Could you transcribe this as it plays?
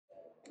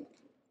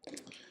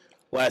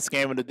Last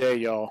game of the day,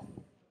 y'all.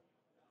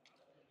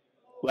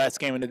 Last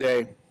game of the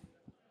day.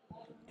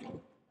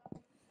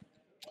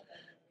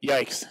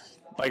 Yikes.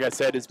 Like I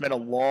said, it's been a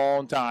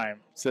long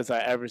time since I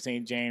ever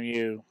seen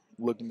JMU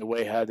looking the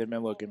way how they've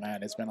been looking,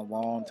 man. It's been a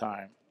long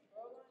time.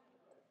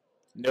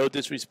 No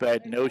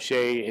disrespect, no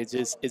shade. It's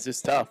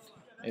just tough.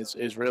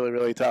 It's really,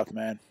 really tough,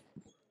 man.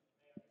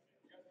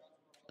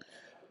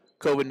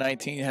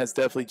 COVID-19 has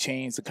definitely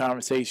changed the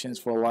conversations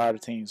for a lot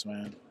of teams,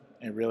 man.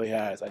 It really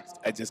has.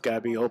 I just got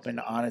to be open,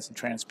 honest, and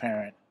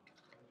transparent.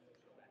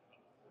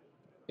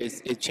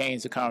 It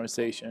changed the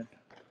conversation.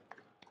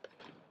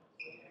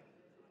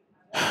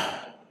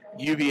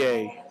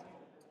 UVA,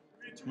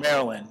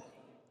 Maryland,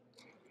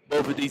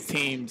 both of these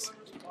teams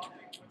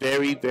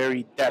very,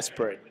 very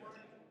desperate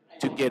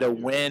to get a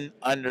win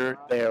under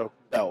their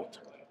belt.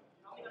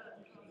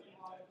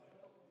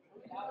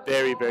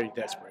 Very, very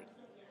desperate.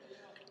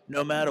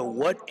 No matter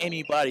what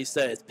anybody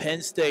says,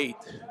 Penn State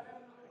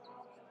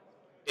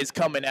is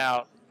coming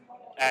out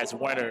as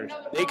winners.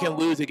 They can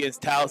lose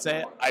against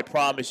Towson. I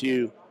promise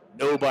you,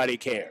 nobody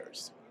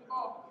cares.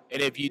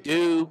 And if you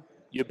do,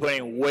 you're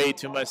putting way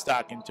too much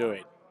stock into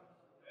it.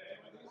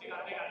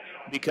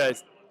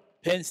 Because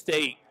Penn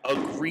State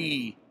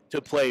agreed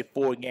to play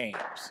 4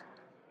 games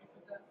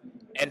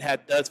and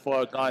had thus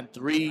far gone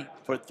 3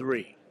 for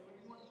 3.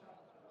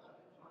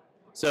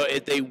 So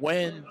if they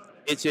win,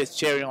 it's just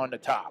cherry on the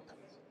top,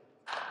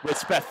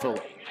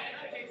 respectfully,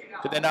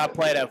 because they're not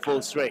playing at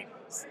full strength.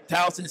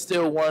 Towson's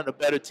still one of the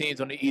better teams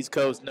on the East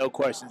Coast, no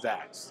questions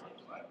asked.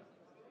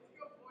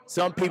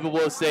 Some people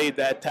will say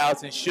that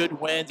Towson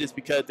should win just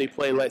because they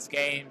play less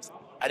games.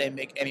 I didn't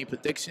make any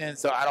predictions,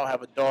 so I don't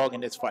have a dog in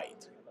this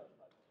fight.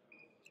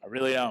 I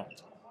really don't.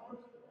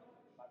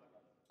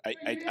 I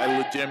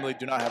legitimately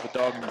do not have a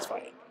dog in this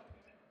fight.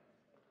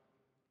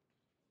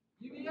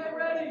 UVA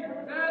ready.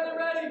 Prepare,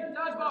 ready.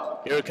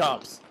 Dodgeball. Here it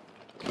comes.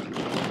 Up.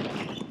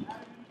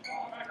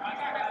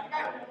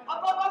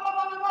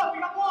 We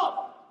got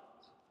ball.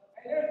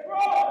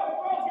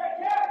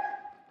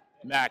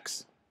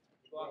 Max,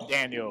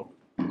 Daniel,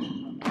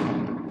 and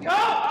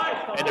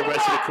the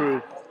rest of the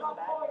crew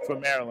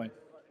from Maryland.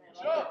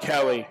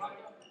 Kelly,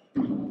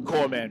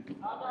 Corman,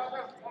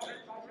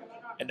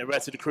 and the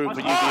rest of the crew for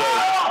UVA.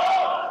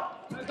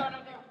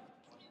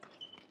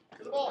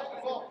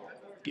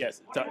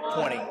 Yes,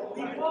 20.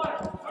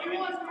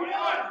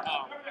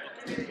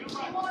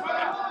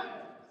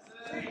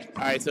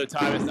 All right, so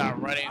time is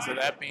not running. So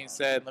that being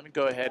said, let me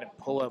go ahead and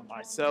pull up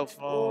my cell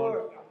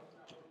phone.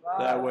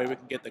 That way we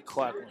can get the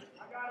clock. 1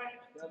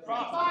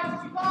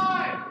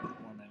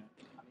 minute.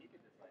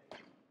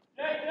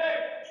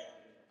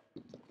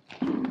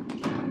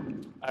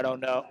 I don't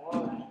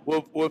know.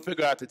 We'll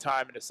figure out the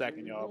time in a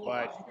second, y'all.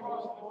 But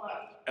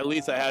at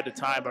least I have the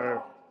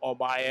timer on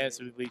my end,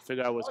 so we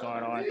figure out what's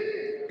going on.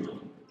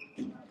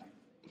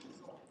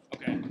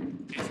 Okay,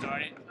 get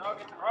started.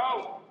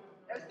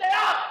 Stay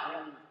up.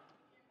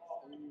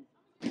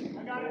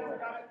 I got it.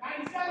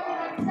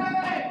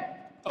 97.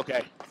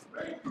 Okay.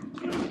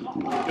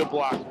 Good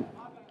block.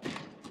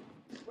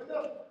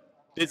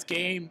 This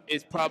game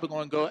is probably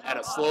going to go at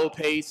a slow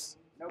pace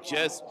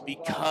just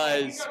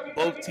because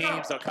both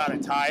teams are kind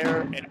of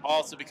tired, and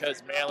also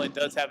because Maryland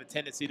does have a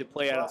tendency to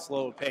play at a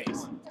slower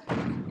pace.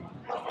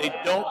 They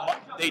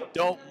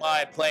don't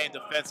mind playing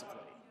defensively.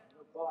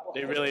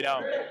 They really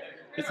don't.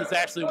 This is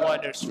actually one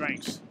of their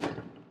strengths.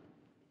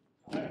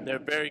 They're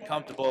very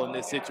comfortable in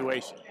this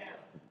situation.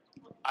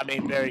 I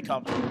mean, very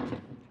comfortable.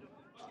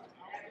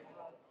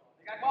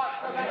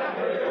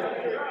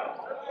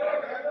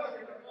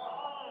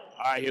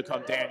 All right, here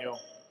comes Daniel.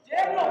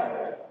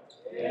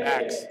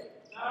 Max.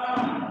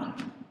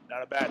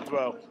 Not a bad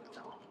throw.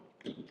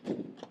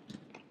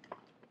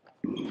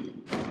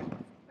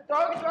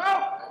 Throw.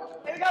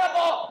 They got a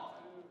ball.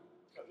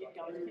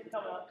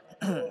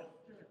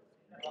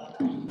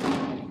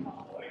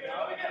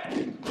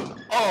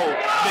 Oh,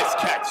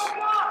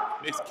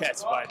 missed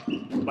catch,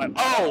 but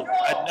oh,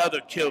 another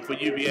kill for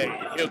UVA.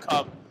 Here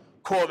come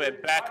Corbin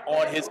back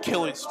on his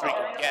killing streak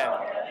again.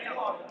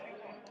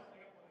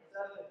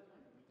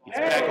 He's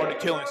back on the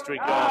killing streak,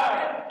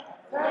 y'all.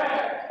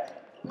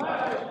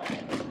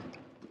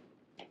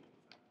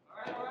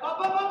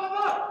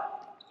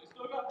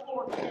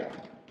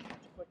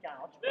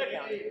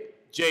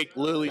 Jake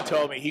literally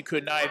told me he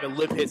could not even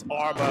lift his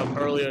arm up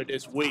earlier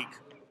this week.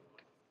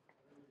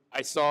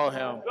 I saw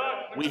him.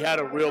 We had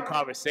a real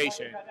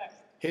conversation.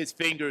 His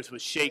fingers were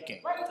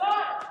shaking.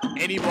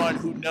 Anyone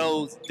who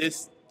knows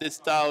this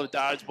style of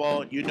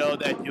dodgeball, you know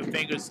that your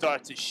fingers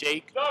start to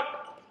shake.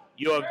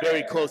 You are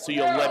very close to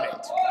your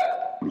limit.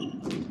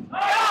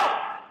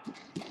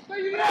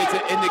 It's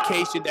an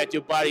indication that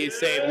your body is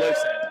saying,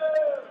 listen,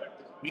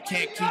 we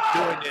can't keep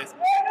doing this.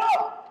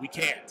 We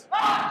can't.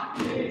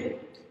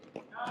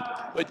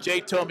 But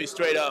Jake told me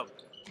straight up,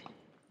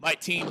 my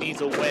team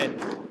needs a win.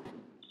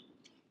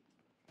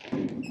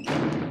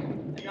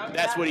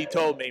 That's what he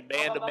told me,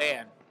 man to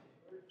man.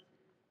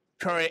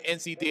 Current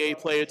NCDA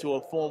player to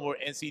a former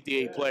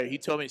NCDA player. He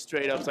told me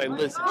straight up, like,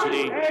 listen,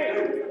 Shadi,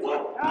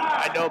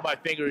 I know my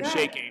finger is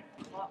shaking.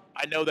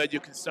 I know that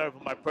you're concerned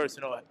for my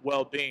personal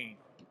well-being,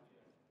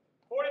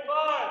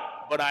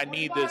 but I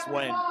need this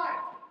win.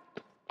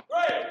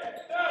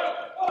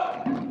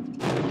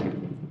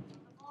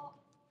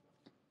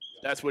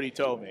 That's what he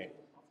told me.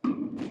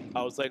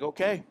 I was like,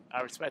 okay, I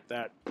respect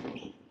that.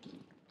 Woo!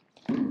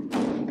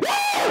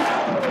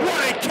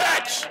 What a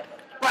catch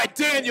by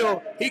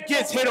Daniel. He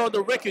gets hit on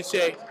the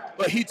ricochet,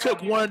 but he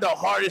took one of the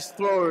hardest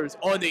throwers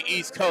on the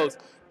East Coast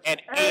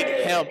and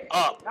ate him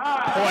up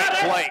point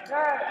blank.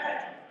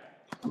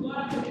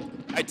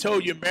 I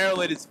told you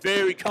Maryland is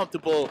very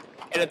comfortable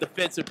in a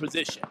defensive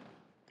position.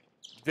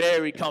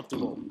 Very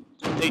comfortable.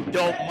 They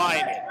don't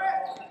mind it.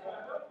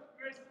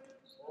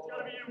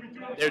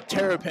 They're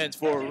Terrapins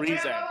for a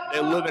reason.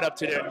 They're living up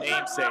to their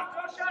namesake.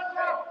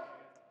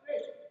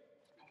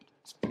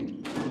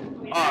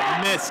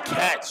 Missed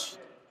catch.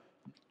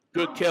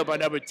 Good kill by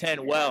number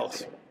 10,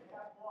 Wells.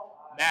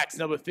 Max,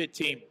 number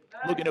 15,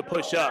 looking to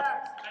push up.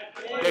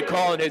 They're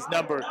calling his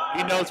number.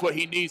 He knows what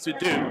he needs to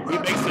do. He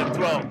makes the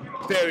throw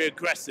very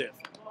aggressive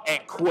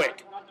and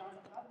quick.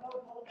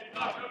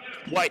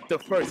 White, the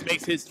first,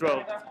 makes his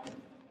throw.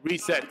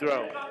 Reset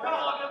throw.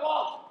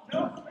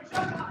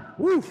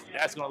 Woo!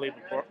 That's gonna leave a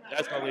mark.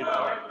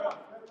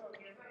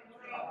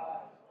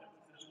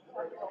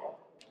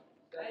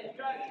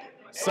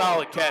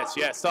 Solid catch,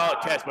 yeah, solid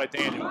catch by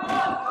Daniel. Good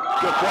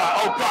block.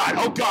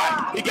 Oh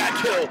God! He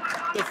got killed.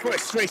 The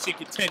frustration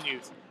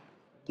continues.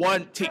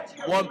 One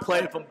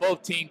player from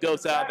both teams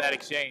goes out of that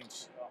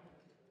exchange.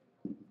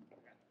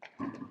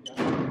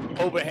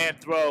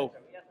 Overhand throw.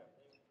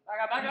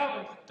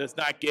 Does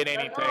not get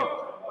anything.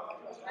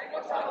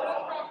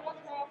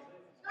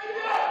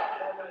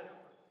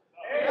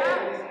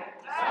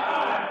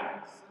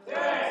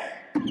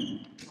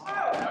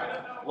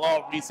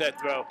 Long reset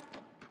throw.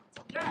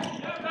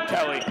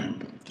 Kelly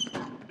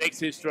makes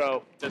his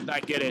throw, does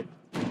not get it.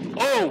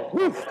 Oh,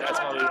 whew, that's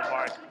going to leave a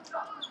mark.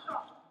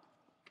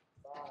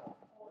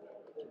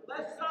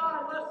 Left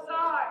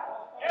side.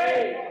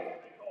 8,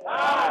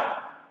 9,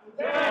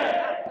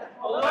 10,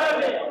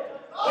 11,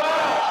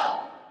 12.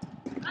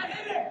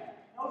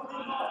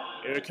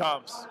 Here it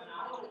comes.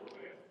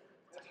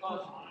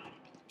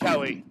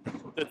 Kelly,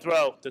 the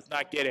throw, does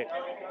not get it.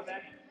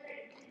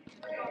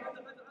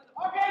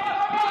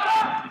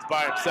 He's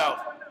by himself.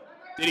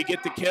 Did he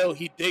get the kill?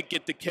 He did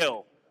get the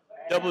kill.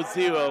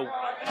 00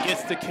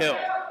 gets the kill.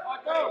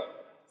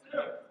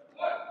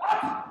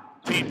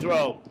 Team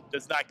throw,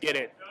 does not get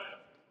it.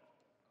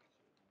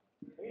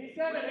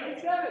 87.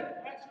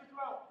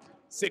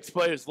 6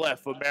 players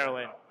left for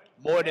Maryland.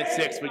 More than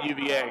 6 for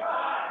UVA.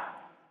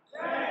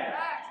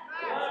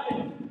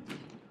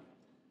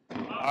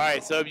 All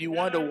right, so if you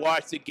want to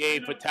watch the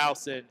game for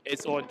Towson,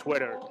 it's on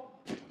Twitter.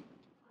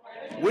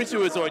 Wish it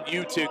was on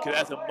YouTube because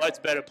that's a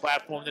much better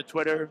platform than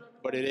Twitter,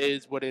 but it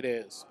is what it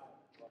is.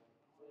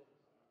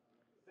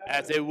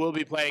 As they will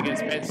be playing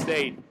against Penn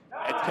State.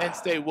 And Penn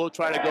State will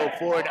try to go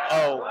 4-0.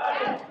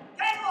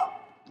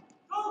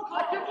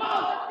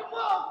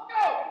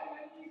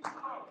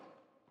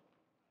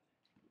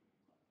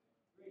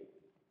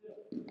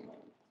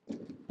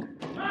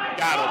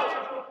 Got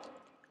him.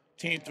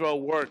 Team throw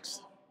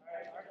works.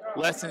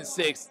 Less than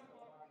 6.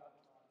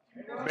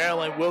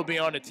 Maryland will be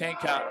on the 10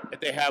 count if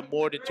they have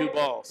more than 2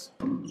 balls.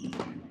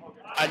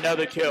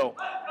 Another kill.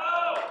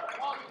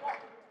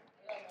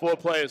 4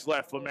 players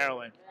left for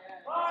Maryland.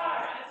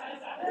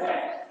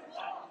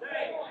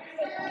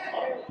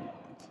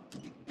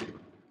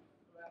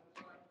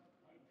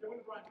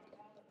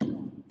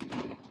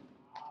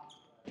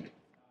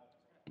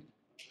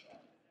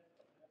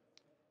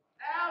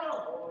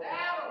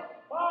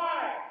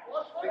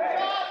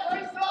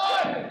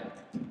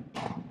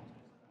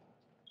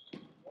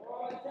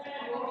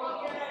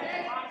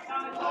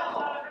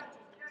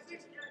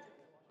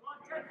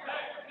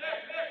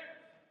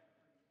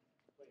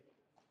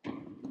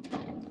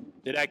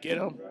 Did I get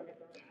him?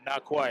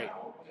 Not quite.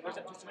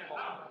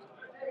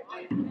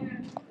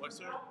 What,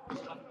 sir?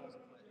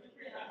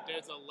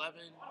 There's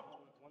 11.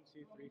 1,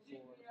 2, 3, 4,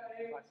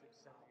 5, 6,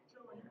 7,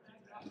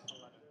 8,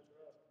 11.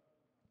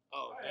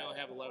 Oh, they only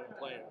have 11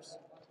 players.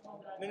 No.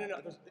 There's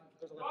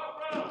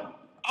 11.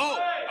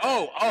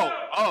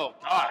 Oh,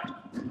 God.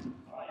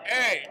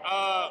 Hey,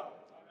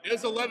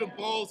 there's 11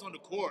 balls on the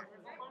court.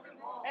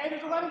 Hey,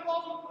 there's 11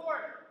 balls on the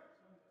court.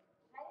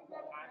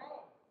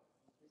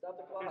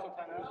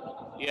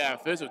 Yeah,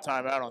 official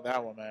timeout on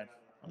that one, man.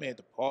 I may have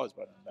to pause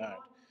button on that.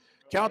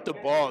 Count the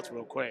balls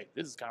real quick.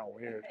 This is kind of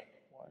weird.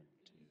 1,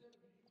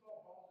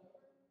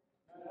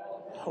 2,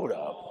 3. Hold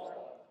up.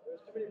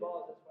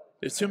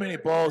 There's too many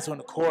balls on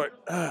the court.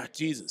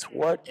 Jesus,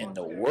 what in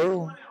the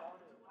world?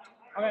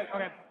 Okay.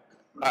 All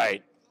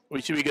right,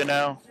 we should be good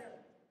now.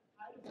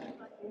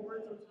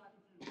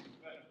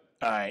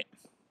 All right,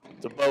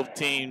 so both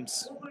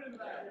teams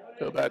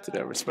go back to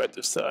their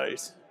respective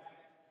sides.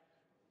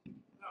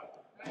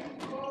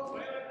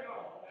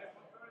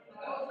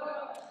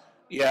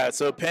 Yeah,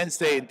 so Penn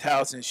State and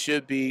Towson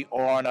should be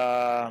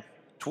on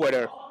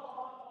Twitter.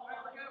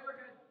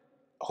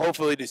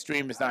 Hopefully the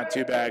stream is not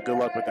too bad. Good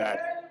luck with that.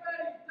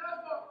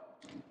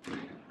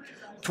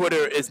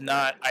 Twitter is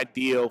not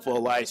ideal for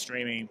live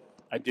streaming.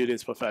 I do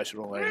this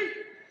professionally.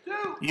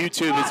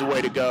 YouTube is the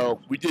way to go.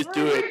 We just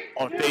do it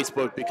on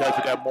Facebook because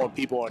we got more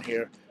people on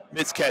here.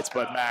 Miscatch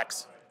by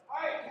Max.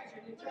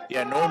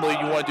 Yeah, normally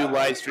you want to do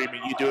live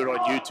streaming. You do it on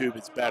YouTube.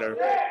 It's better.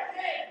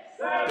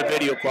 The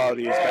video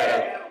quality is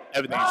better.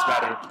 Everything is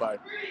better. But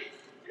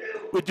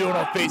we're doing it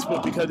on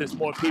Facebook because there's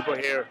more people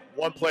here.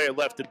 One player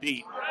left to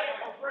beat.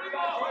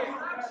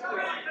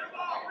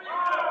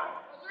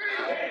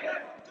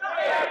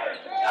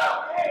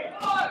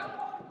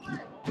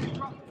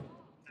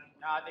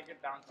 I think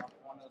it bounced off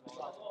one of the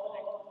balls.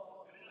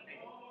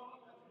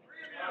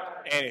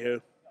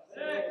 Anywho.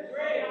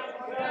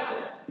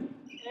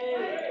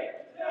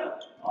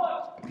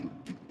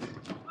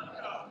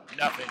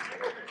 Nothing.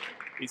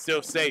 He's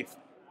still safe.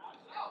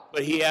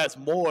 But he has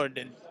more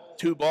than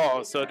 2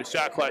 balls, so the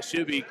shot clock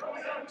should be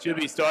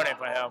starting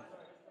for him.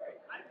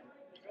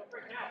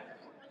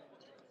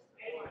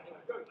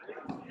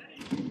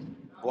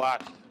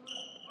 Block.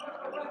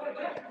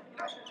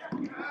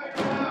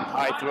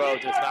 High throw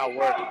does not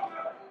work.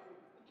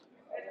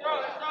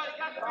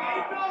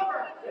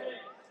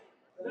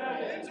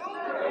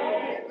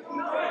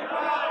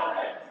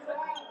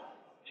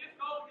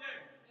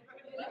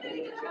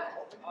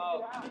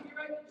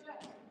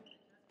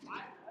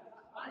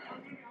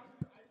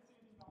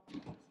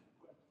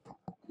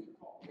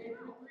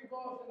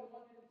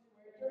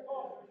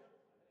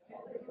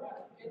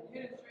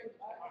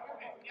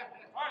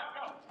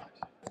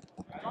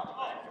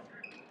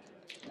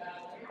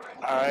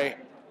 All right.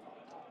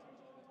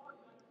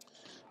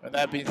 And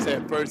that being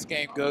said, first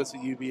game goes to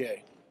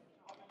UVA.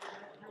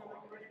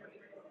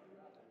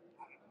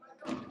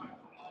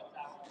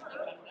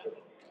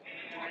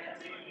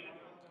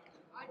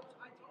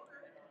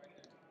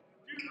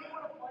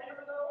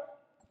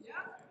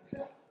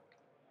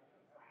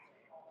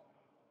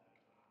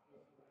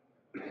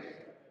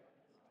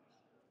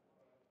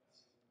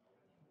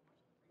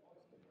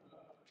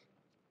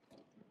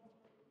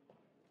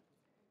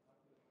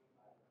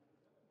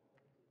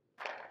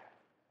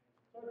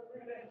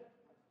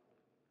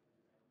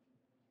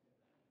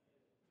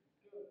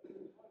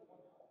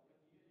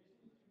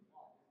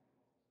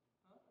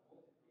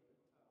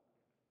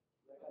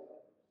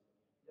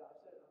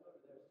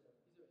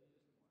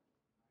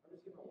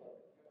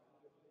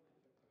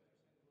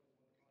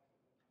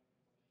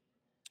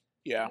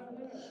 Yeah.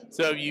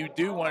 So if you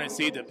do want to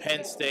see the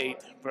Penn State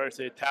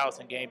versus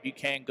Towson game, you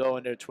can go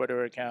in their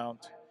Twitter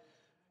account.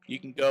 You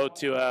can go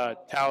to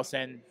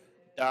Towson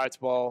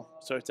Dodgeball,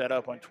 search that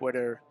up on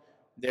Twitter.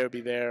 They'll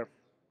be there.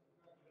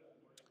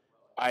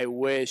 I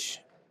wish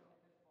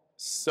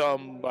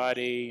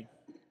somebody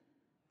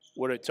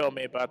would have told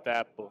me about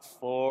that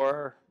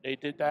before they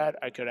did that.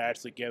 I could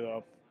actually give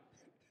them.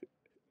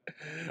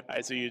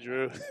 I see you,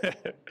 Drew.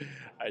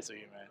 I see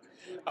you, man.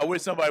 I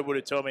wish somebody would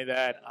have told me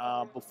that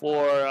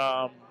before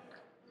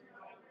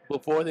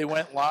they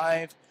went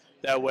live.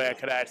 That way I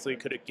could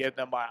have given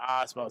them my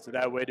Osmo, so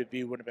that way the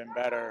view would have been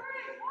better.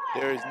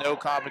 There is no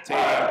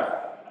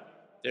commentating.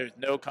 There's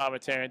no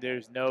commentary.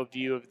 There's no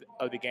view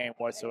of the game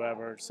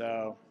whatsoever.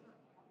 So,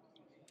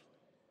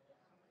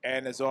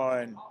 and it's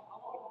on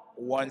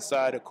one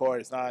side of the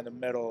court. It's not in the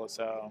middle.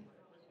 So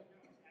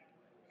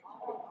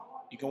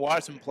you can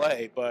watch them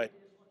play, but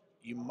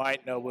you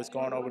might know what's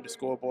going on with the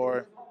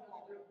scoreboard.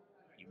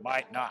 You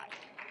might not.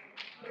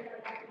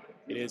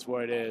 It is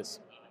what it is.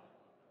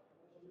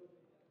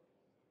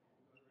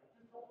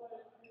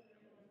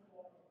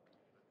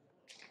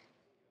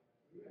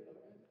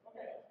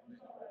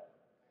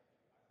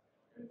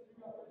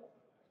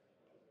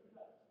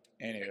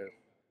 Anywho.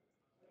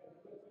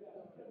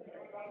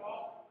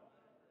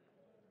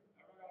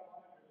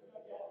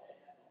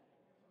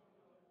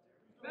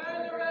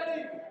 Man, they're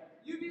ready.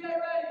 UVA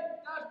ready.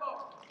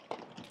 Dodgeball.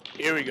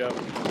 Here we go.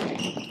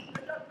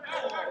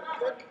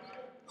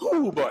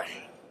 Oh boy.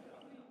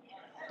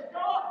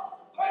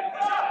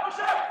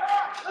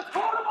 Let's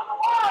hold him on the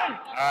line.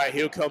 All right,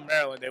 here come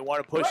Maryland. They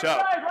want to push up.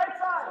 Right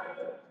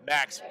side.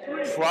 Max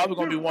probably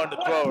going to be one of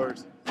the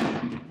throwers.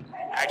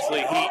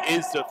 Actually, he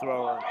is the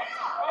thrower.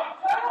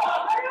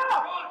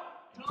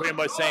 Pretty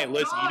much saying,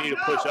 listen, you need to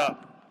push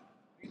up.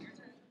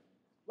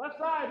 Left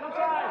side.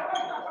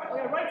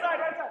 Okay, right side.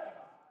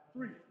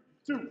 3,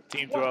 2.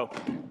 Team throw.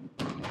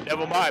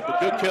 Never mind, but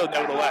good kill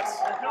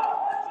nevertheless.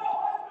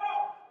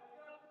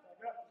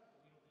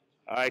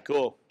 All right,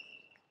 cool.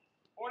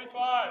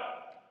 45.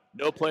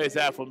 No plays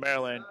out for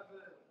Maryland.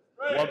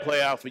 One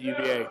play out for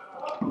UVA.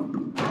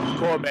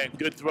 Coleman,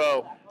 good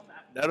throw.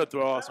 Another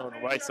throw also on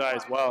the right side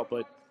as well,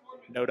 but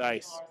no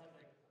dice.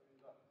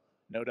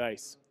 No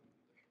dice.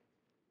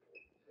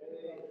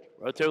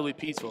 Relatively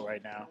peaceful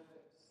right now,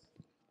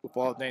 with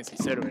all things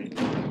considering.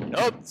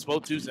 Nope,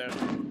 spoke too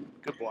soon.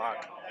 Good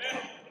block.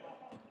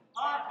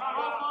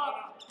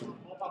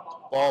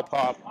 Ball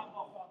pop.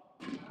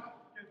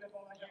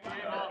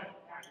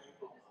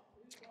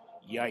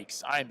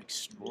 Yikes, I'm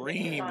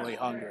extremely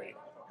hungry.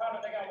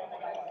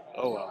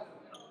 Oh well.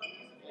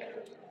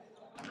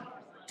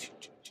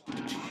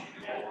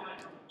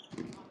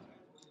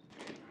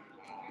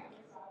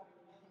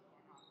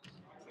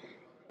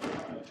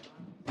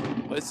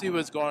 Let's see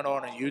what's going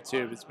on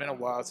YouTube. It's been a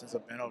while since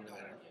I've been over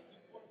there.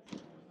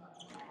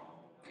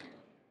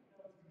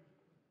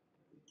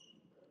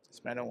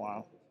 It's been a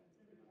while.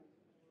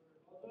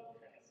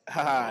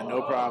 Haha,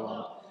 no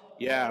problem.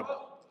 Yeah.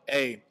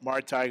 Hey,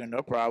 Mark Tiger,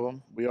 no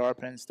problem. We are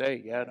Penn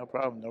State. Yeah, no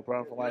problem. No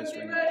problem for live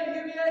streaming.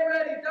 UVA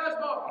ready,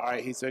 Dodgeball. All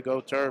right, he said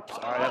go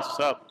Terps. All right, that's what's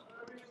up.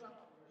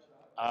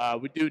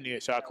 We do need a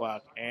shot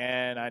clock,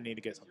 and I need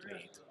to get something to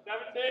eat.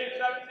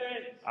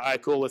 17. All right,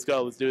 cool. Let's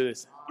go. Let's do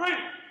this. 3,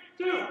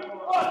 2,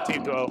 1.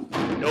 Team throw.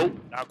 Nope,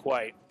 not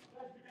quite.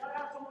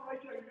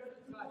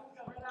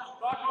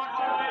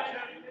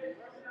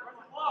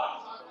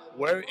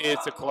 Where is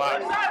the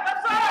clock?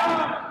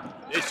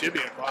 This should be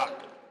a clock.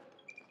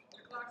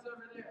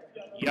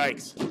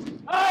 Yikes.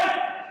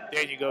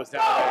 Daniel goes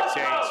down to that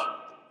exchange.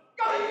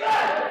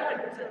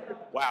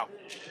 Wow.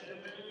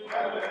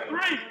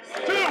 3,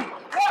 2, 1.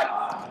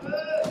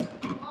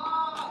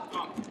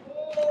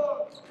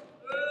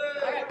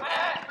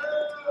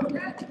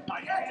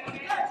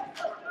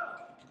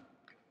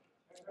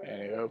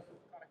 There you go.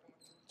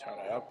 Turn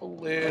it up a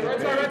little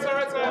bit. Right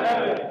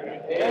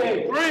side. 3,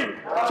 2,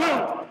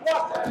 1.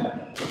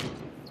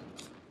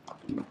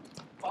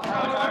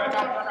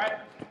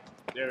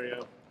 There we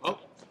go.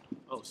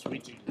 Oh,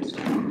 sweet Jesus.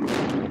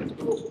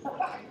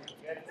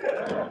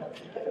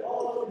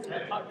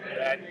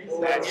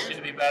 That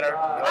should be better.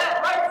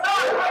 Right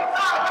side.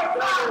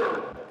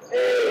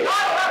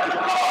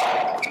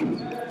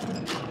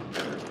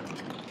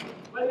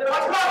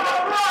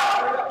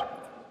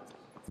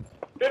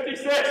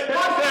 56.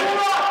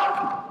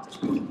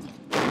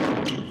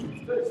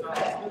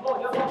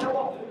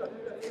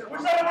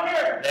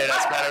 Yeah,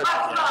 that's better.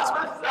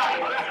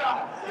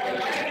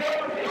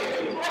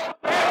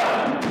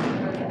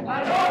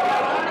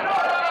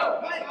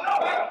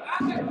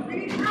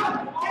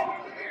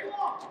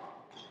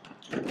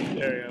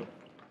 There you go.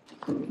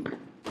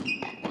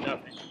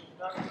 Nothing.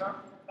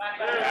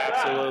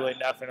 Absolutely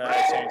nothing on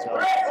that change.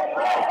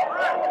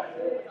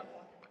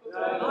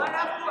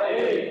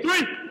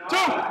 3, 2,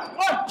 1.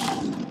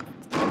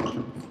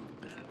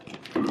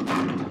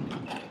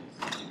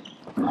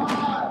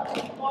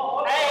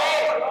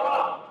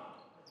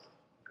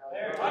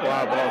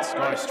 Wow, balls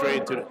going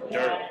straight to the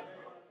dirt.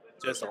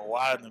 Just a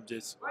lot of them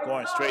just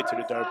going straight to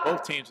the dirt.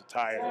 Both teams are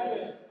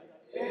tired.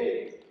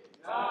 Here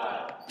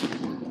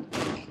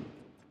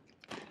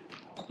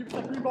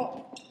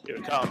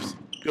it comes.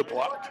 Good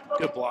block.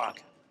 Good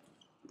block.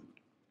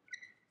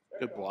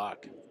 Good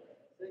block.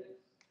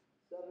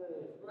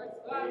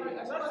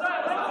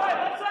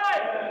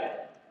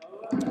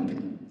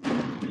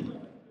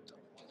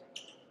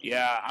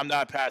 Yeah, I'm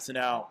not passing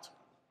out.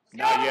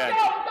 Not yet.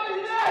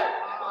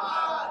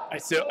 I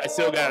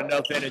still got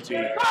enough energy.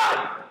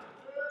 I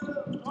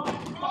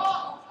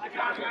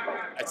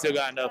still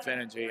got enough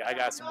energy. I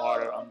got some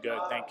water. I'm good.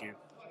 Thank you.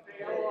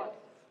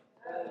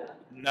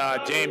 Nah,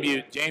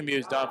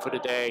 JMU's done for the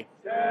day.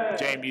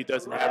 JMU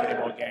doesn't have any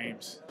more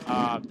games.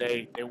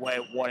 They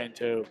went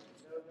 1-2.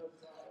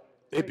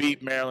 They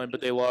beat Maryland,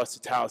 but they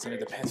lost to Towson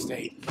and Penn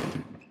State.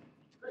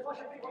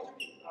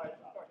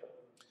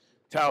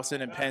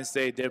 Towson and Penn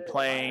State, they're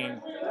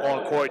playing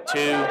on court 2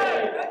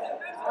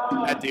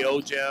 at the O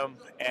Gym,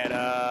 and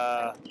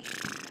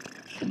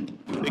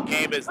the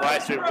game is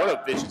live streamed. What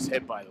a vicious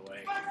hit, by the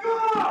way,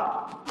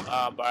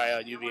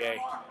 by UVA.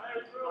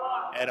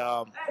 And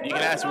you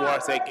can actually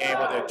watch that game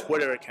on their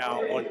Twitter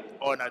account,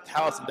 on a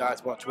Towson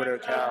Dodgeball Twitter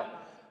account.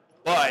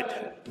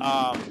 But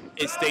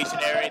it's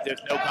stationary.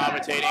 There's no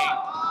commentating,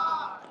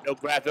 no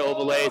graphic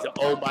overlays.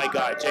 Oh my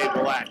God, Jay,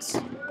 relax.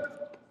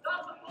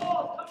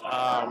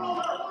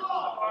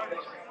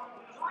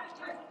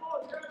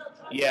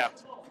 Yeah,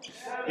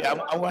 I'm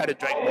gonna have to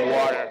drink more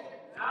water.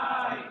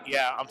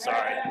 Yeah, I'm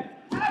sorry.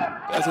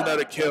 That's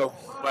another kill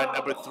by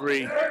number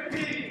 3.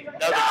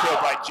 Another kill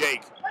by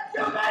Jake.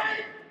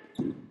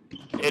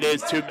 It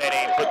is too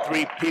many, but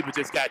 3 people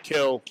just got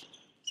killed.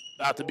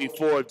 About to be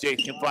 4 if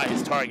Jake can find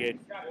his target.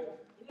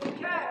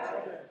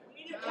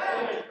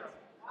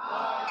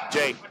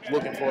 Jake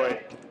looking for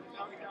it.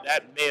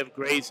 That may have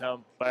grazed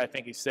him, but I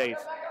think he's safe.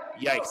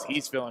 Yikes,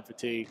 he's feeling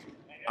fatigue.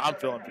 I'm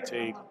feeling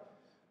fatigue.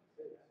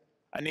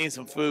 I need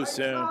some food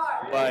soon,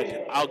 but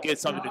I'll get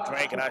something to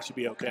drink and I should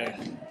be okay.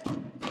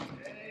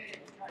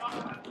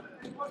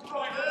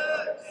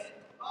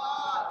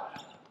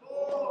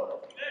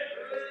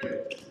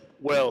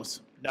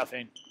 Wills,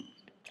 nothing.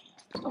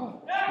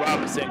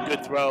 Robinson,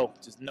 good throw,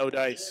 just no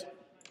dice.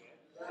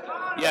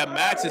 Yeah,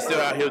 Max is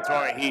still out here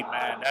throwing heat,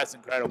 man. That's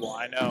incredible,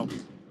 I know.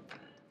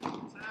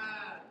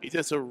 He's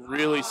just a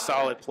really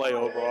solid play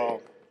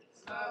overall.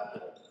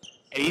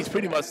 And he's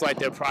pretty much like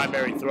their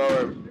primary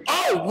thrower.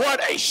 Oh, what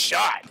a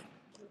shot!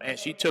 Man,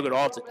 she took it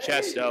off the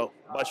chest, though.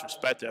 Much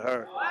respect to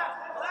her.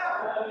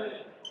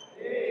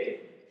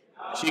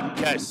 She can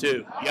catch,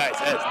 too. Yikes,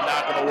 that's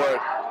not going to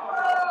work.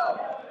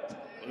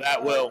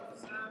 That will.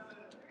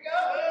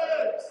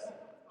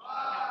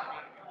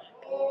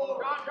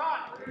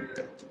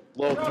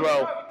 Low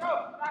throw.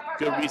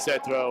 Good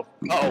reset throw.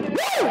 Uh-oh.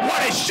 Whoa,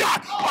 what a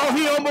shot! Oh,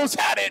 he almost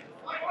had it.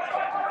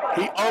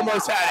 He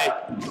almost had it.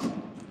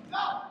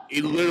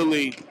 He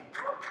literally,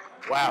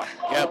 wow,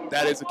 yep,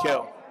 that is a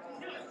kill.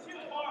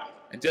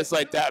 And just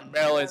like that,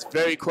 Maryland's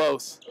very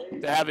close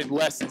to having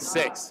less than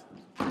 6.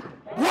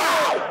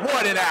 Wow,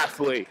 what an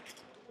athlete.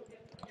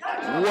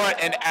 What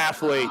an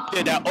athlete.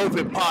 Did that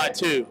open pod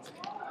too.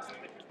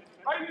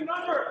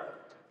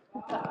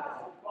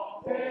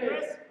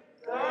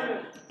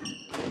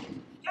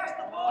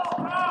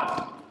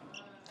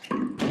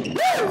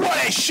 Woo,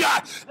 what a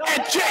shot!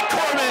 And Jake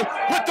Coleman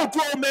with the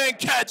grown man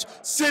catch,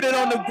 sitting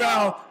on the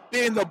ground,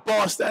 being the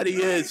boss that he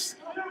is.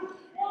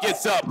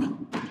 Gets up.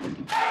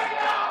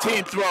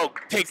 Team throw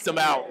takes them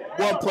out.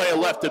 1 player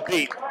left to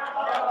beat.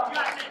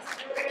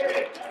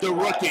 The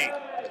rookie.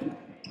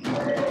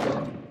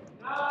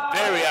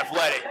 Very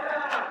athletic.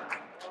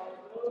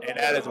 And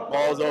that is a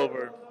ball's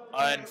over,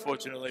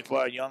 unfortunately, for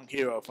our young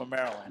hero from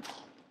Maryland.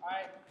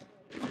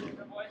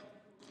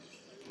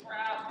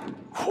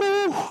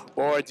 Whew.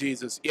 Boy,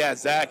 Jesus. Yeah,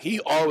 Zach,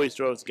 he always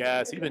throws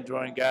gas. He's been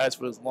throwing gas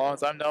for as long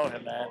as I've known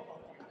him, man.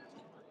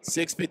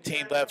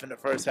 6:15 left in the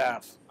first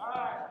half.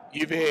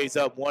 UVA is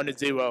up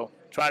 1-0,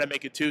 trying to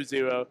make it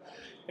 2-0.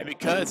 And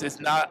because it's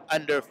not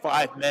under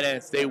 5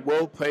 minutes, they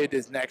will play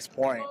this next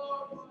point.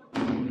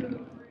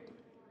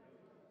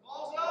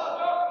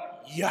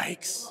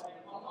 Yikes.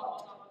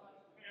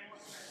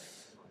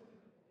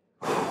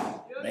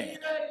 Man.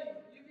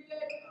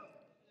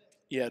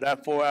 Yeah,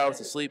 that 4 hours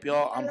of sleep,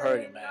 y'all, I'm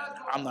hurting, man.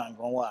 I'm not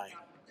gonna lie.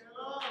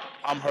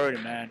 I'm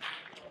hurting, man.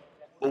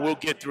 But we'll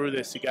get through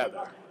this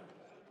together.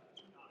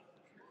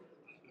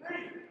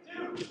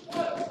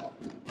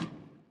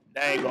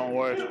 That ain't gonna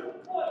work.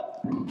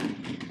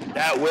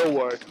 That will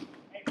work.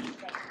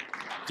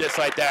 Just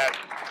like that,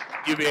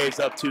 UVA's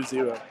up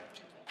 2-0.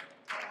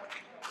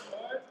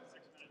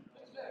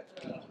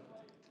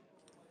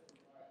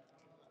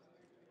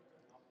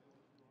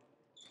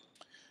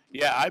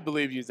 Yeah, I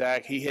believe you,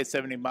 Zach. He hit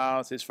 70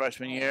 miles his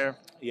freshman year.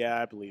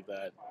 Yeah, I believe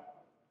that.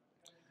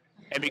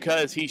 And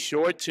because he's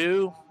short,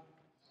 too,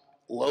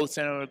 low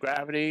center of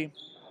gravity,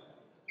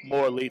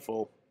 more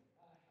lethal.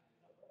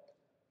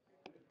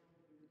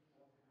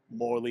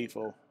 More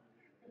lethal.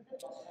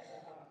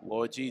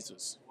 Lord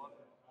Jesus.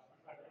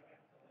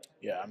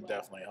 Yeah, I'm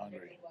definitely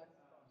hungry.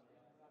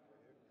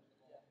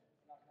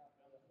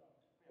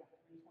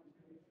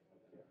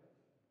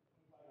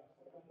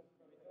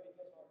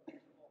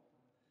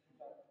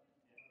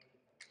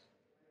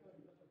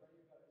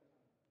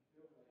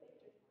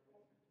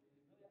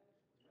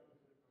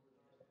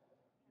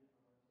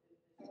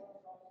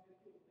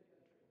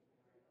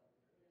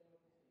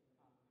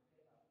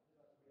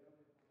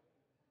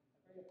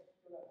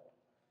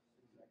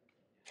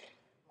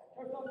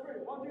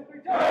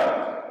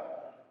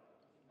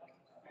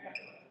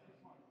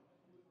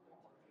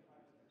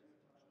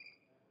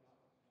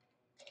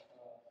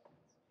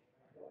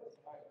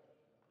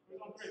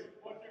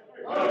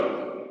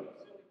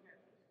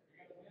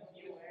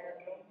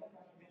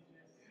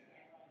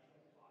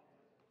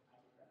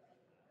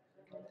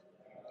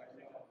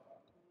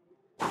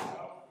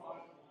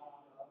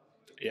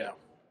 Yeah.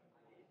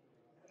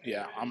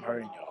 Yeah, I'm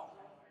hurting, y'all.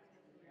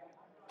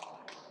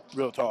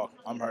 Real talk,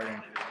 I'm hurting.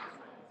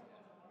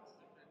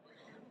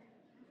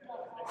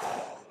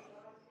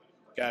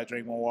 Gotta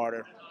drink more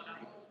water.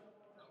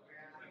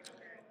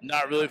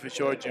 Not really for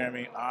sure,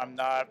 Jeremy. I'm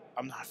not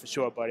for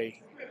sure,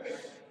 buddy.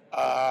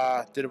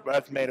 Did a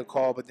ref made a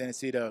call but didn't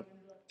see the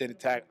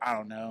tag? I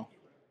don't know.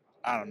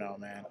 I don't know,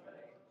 man.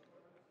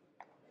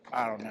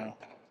 I don't know.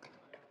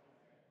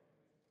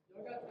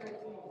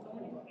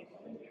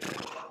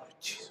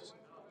 Jesus.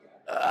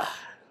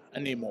 I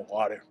need more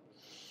water.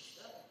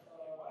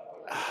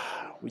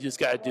 We just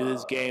got to do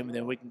this game and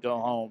then we can go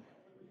home.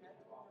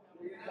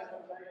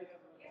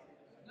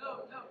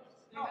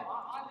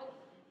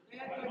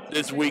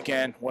 This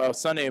weekend, well,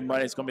 Sunday and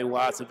Monday, it's going to be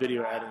lots of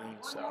video editing,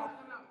 so.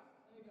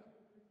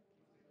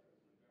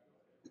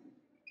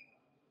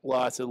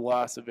 Lots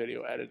of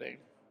video editing.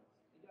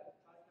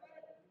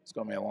 It's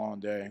going to be a long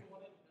day.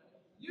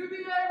 UVA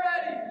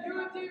ready,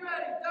 UNT ready,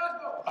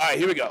 Dodgeball. All right,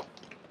 here we go.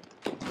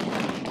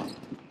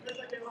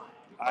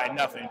 All right,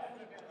 nothing.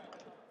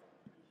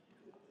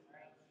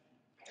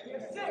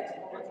 6,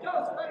 let's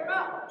go, spread him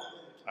out.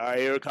 All right,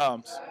 here it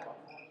comes.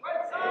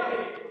 Right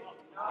side.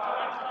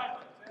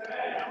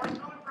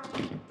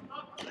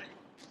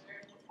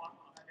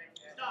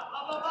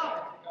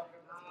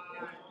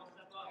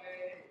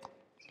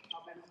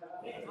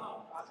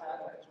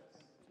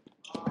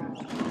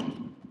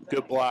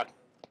 Good block.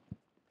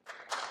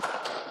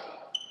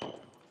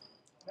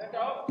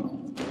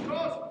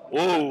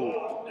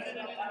 Whoa.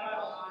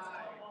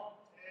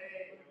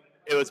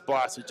 It was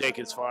blocked, so Jake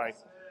is fine.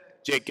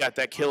 Jake got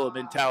that killer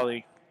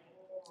mentality.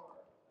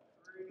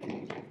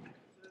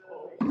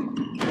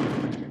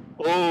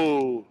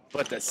 Oh,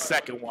 but the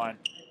second one.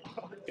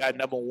 Got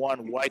number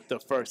 1, wipe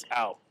the first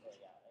out.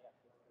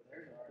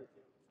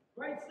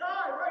 Right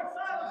side,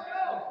 let's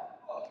go.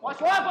 Watch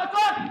one.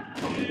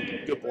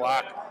 Good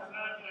block.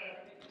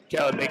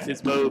 Keller makes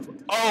his move.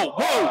 Oh,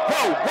 whoa.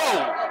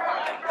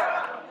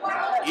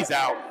 He's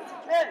out.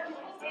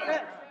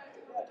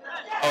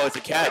 Oh, it's a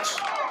catch.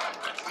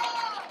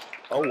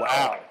 Oh,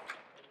 wow.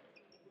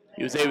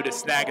 He was able to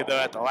snag it, though,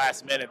 at the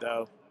last minute,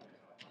 though.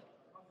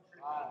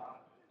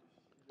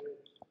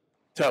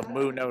 Tough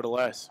move,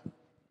 nevertheless.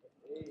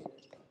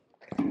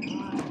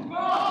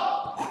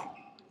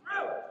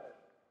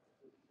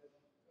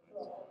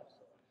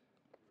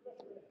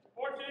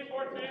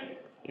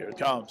 Here it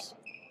comes.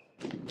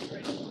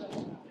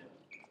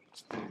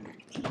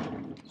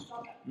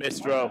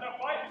 Missed throw.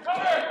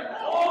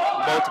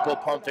 Multiple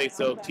pump fakes,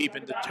 though,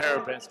 keeping the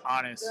Terrapins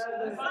honest.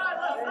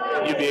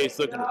 UVA's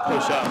looking to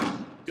push up.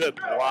 Good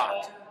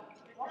block.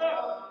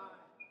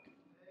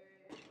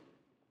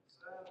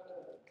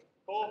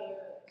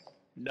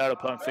 Another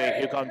pump fake.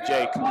 Here comes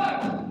Jake. Ooh,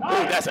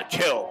 that's a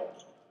kill.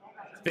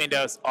 I think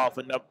that was off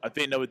enough. I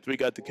think number 3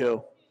 got the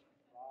kill.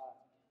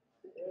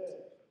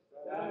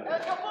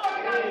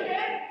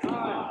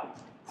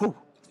 Whew.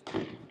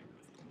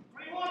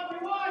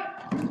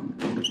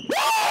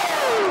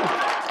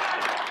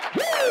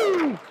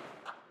 Woo!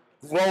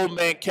 Roll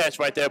man catch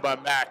right there by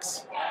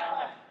Max.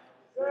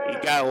 He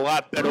got a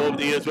lot better over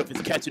the years with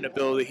his catching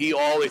ability. He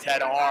always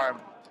had an arm.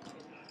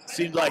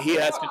 Seems like he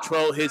has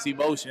controlled his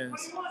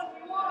emotions.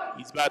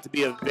 He's about to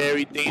be a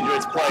very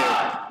dangerous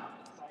player.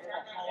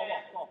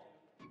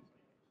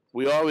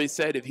 We always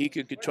said if he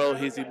could control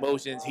his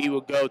emotions, he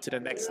would go to the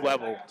next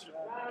level.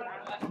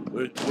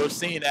 We're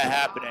seeing that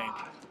happening.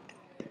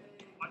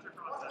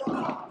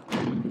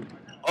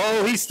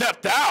 Oh, he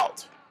stepped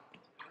out.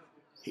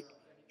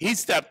 He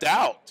stepped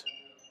out.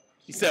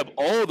 He stepped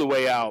all the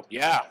way out.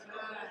 Yeah.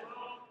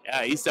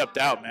 Yeah, he stepped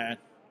out, man.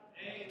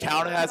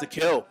 Counted as a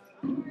kill.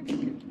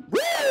 Woo!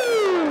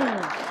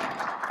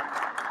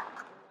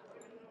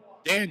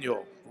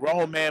 Daniel,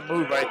 grown man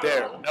move right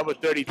there, number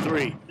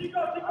 33.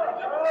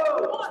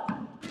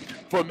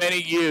 For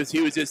many years, he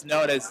was just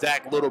known as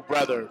Zach's little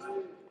brother.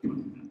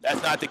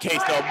 That's not the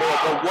case no more,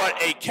 but what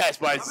a catch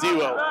by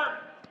Zero.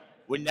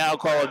 We now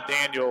call him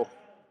Daniel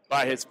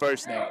by his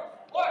first name.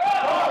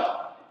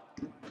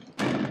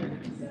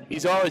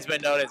 He's always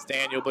been known as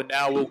Daniel, but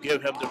now we'll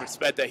give him the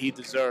respect that he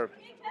deserved.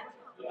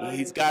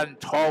 He's gotten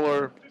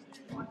taller,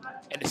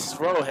 and his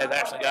throw has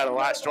actually got a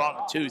lot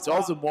stronger, too. He's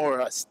also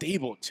more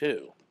stable,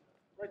 too.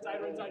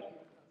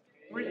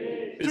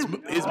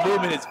 His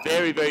movement is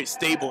very, very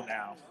stable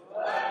now.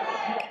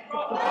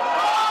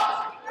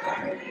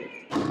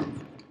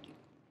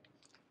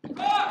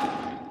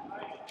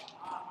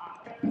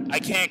 I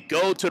can't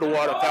go to the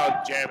water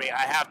fountain, Jeremy.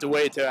 I have to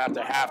wait till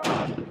after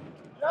halftime.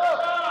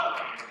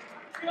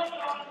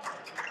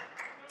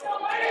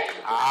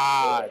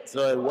 Ah,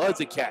 so it was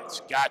a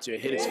catch. Gotcha.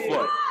 Hit his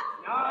foot.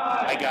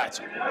 I got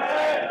you.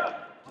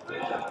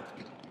 7,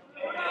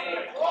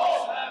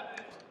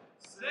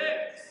 6,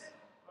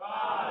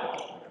 5,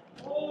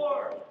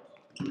 4,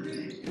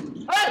 3.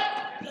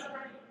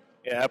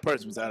 Yeah, that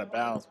person was out of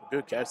bounds. But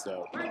good catch,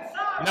 though.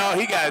 No,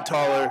 he got it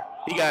taller.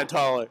 He got it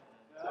taller.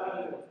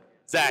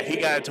 Zach, he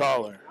got it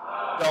taller.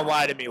 Don't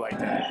lie to me like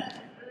that.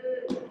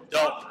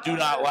 Do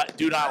not lie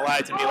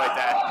to me like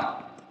that.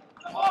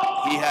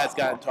 He has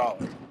gotten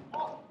taller.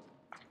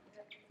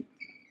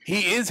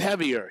 He is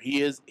heavier.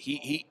 He is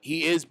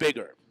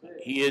bigger.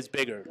 He is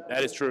bigger.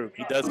 That is true.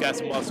 He does got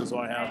some muscles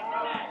on him.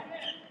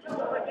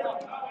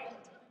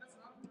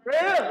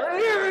 Right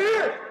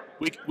here.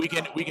 We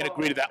can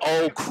agree to that.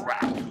 Oh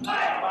crap.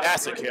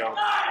 That's a kill.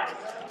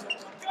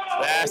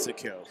 That's a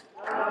kill.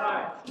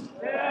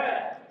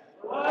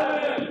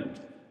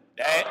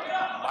 That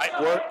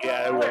might work.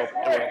 Yeah, it will.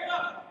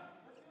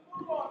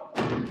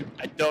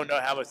 I don't know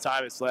how much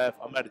time is left.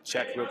 I'm going to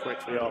check real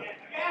quick for y'all.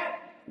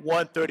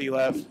 1:30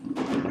 left.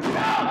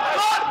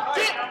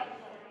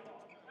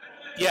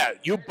 Yeah,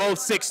 you're both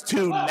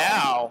 6'2"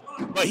 now,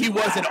 but he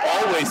wasn't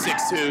always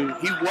 6'2".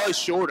 He was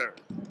shorter.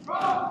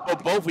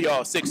 But both of y'all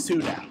are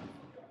 6'2" now.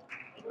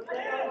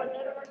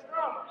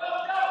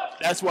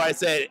 That's why I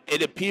said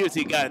it appears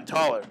he gotten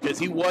taller, because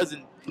he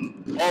wasn't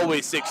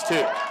always 6'2".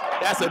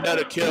 That's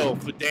another kill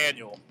for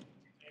Daniel.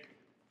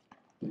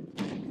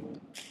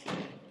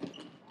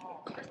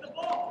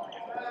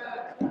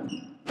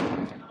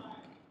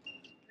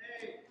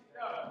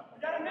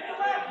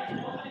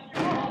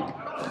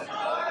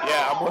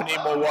 Yeah, I'm going to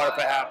need more water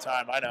for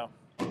halftime, I know.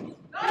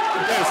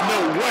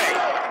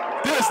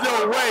 There's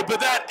no way, but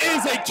that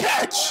is a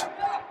catch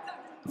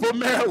for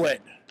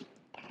Maryland.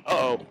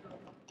 Uh-oh.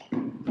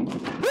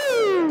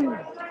 Woo!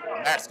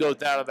 Max goes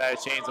down on that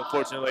chains,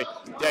 unfortunately.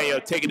 Daniel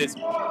taking his...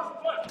 And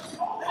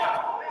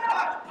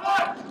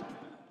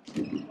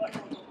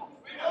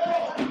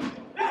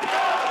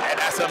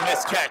that's a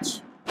missed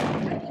catch.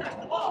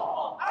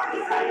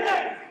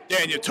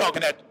 Daniel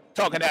talking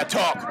that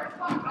talk.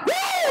 Woo!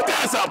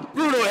 That's a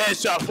brutal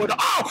headshot for the...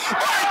 Oh,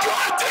 my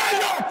God,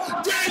 Daniel!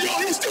 Daniel,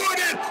 he's doing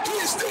it!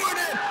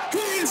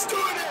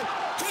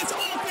 His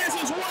offense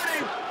is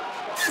running.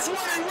 It's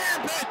running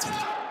rampant.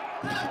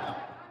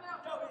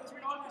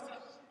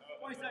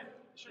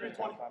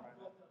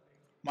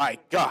 My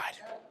God.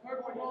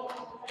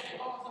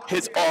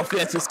 His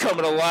offense is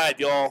coming alive,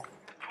 y'all.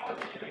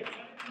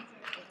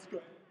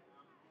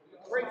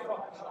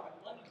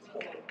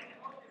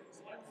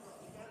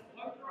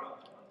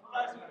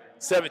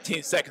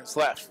 17 seconds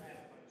left.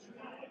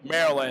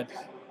 Maryland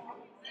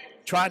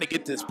trying to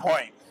get this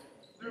point.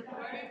 They're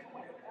planning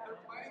on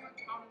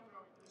counter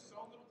throwing for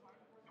so little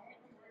time. Don't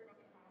even worry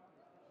about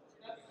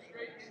the That's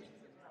straight inches.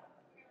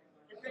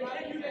 If they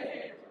hit you, they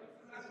hit.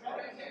 That's what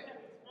they hit.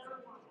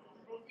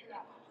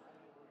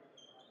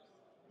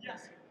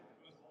 Yes.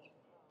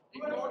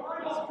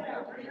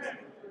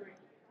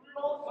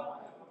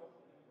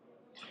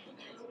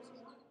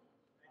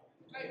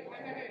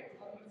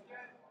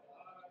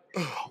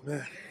 Oh,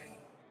 man.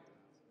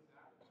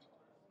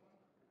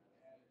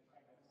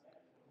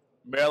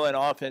 Maryland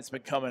offense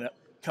been coming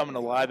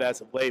alive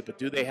as of late, but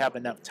do they have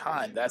enough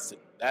time? That's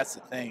the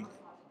thing.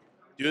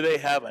 Do they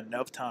have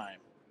enough time?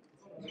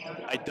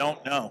 I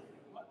don't know.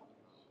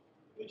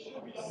 It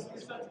should be 6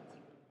 seconds.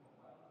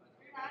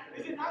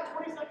 Is it not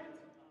 20 seconds?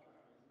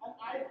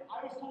 I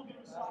was told it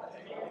was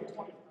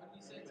 20.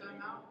 You say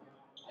timeout?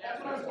 That's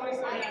what I was 20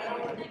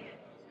 seconds.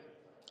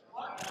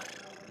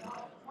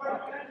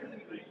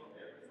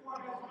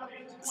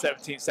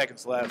 17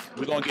 seconds left.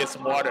 We're going to get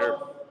some water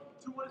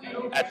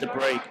at the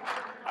break.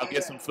 I'll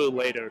get some food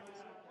later.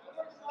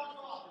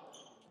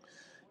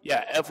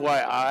 Yeah,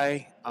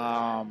 FYI,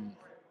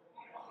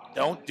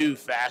 don't do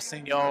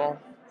fasting, y'all.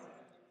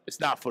 It's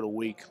not for the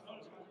weak.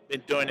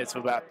 Been doing this for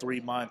about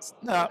 3 months.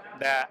 No,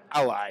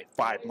 I lied,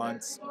 5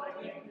 months.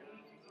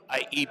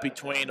 I eat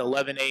between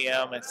 11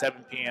 a.m. and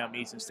 7 p.m.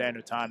 Eastern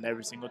Standard Time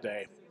every single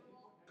day.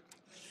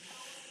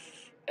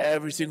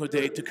 Every single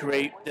day to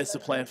create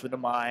discipline for the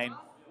mind.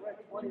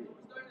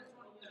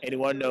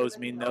 Anyone knows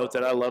me knows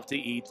that I love to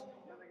eat.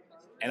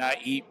 And I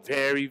eat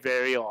very,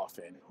 very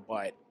often.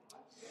 But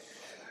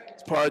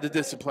it's part of the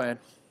discipline.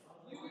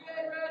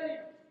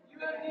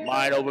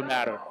 Mind over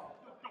matter.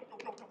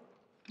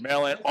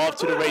 Maryland off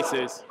to the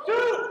races.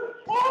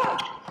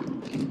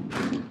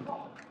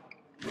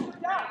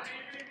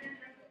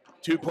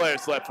 2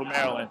 players left for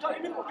Maryland.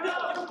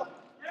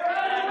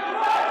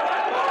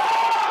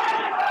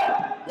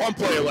 1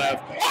 player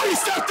left. Oh, he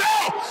stepped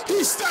out!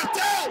 He stepped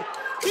out!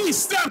 He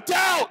stepped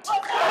out!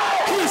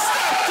 He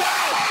stepped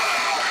out!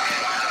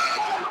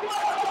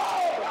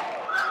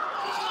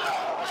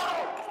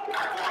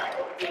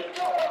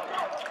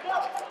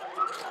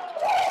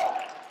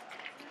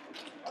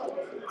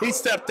 He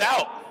stepped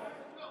out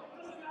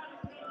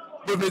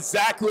with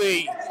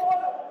exactly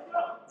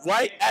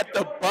right at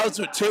the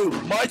buzzer, too.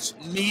 Much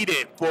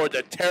needed for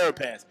the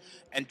Terrapins.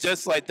 And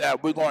just like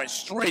that, we're going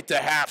straight to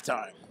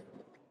halftime.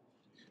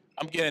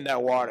 I'm getting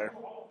that water,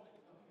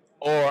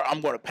 or I'm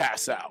going to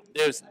pass out.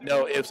 There's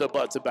no ifs or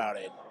buts about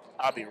it.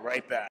 I'll be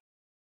right back.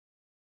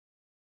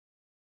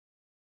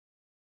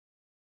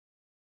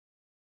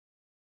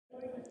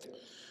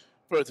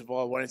 First of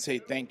all, I want to say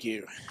thank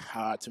you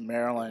to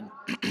Maryland,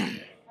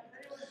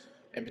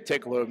 in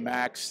particular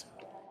Max,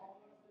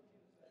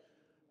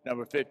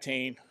 number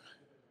 15.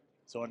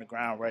 Is on the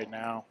ground right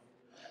now.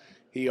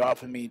 He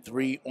offered me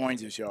 3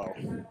 oranges, y'all.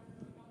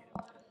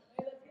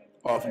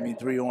 Offered me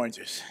 3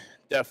 oranges.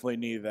 Definitely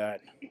need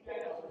that.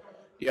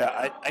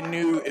 Yeah, I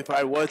knew if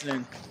I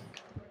wasn't,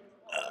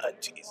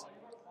 jeez,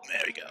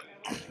 there we go.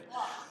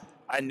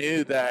 I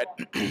knew that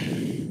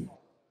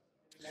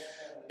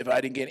if I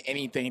didn't get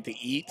anything to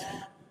eat,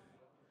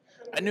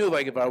 I knew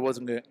like if I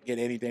wasn't going to get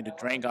anything to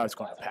drink, I was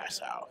going to pass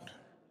out.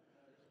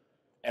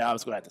 And I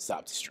was going to have to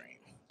stop the stream.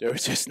 There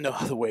was just no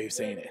other way of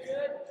saying it.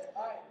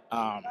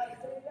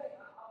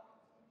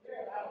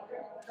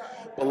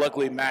 But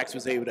luckily, Max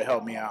was able to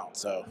help me out,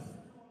 so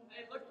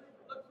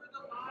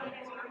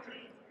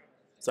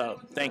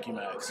thank you,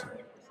 Max.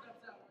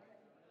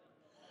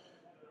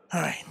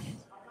 All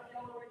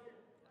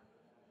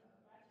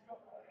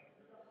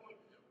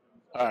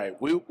right,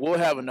 we'll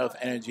have enough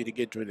energy to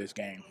get through this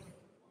game.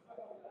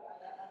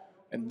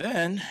 And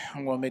then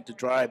I'm going to make the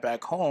drive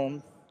back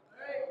home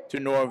to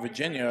Northern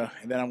Virginia,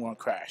 and then I'm going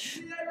to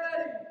crash.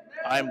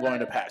 I'm going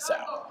to pass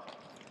out.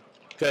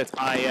 Because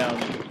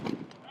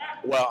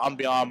I'm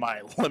beyond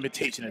my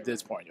limitation at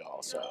this point,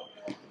 y'all. So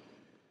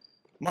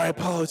my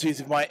apologies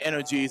if my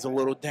energy is a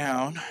little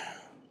down,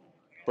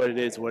 but it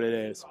is what it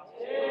is.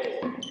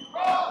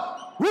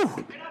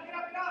 Woo!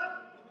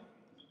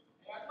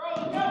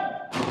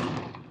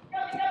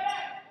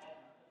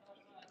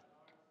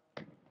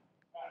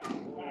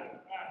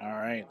 All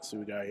right, let's see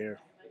what we got here.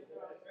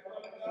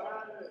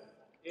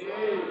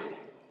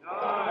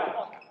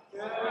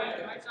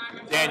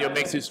 Daniel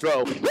makes his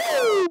throw.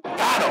 Woo!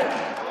 Got him.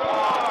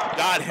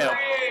 Got him.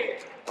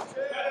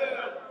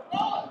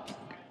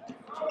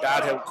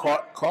 Got him.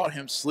 Caught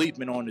him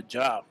sleeping on the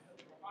job.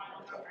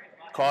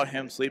 Caught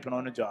him sleeping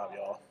on the job,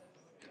 y'all.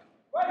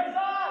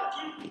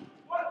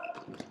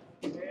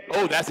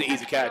 Oh, that's an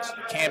easy catch.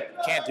 Can't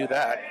do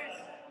that.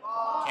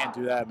 Can't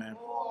do that, man.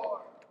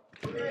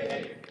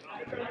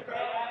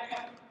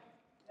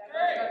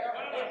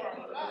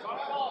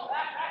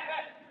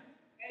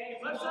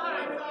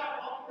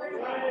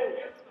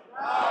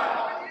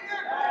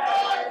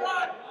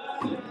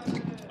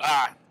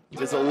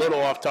 Just a little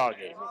off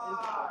target.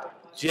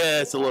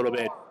 Just a little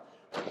bit.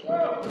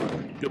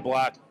 Good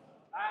block.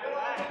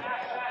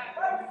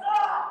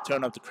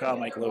 Turn up the crowd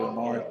mic a little bit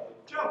more.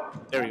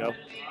 There we go.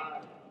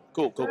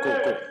 Cool.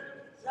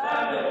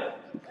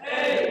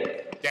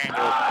 Daniel.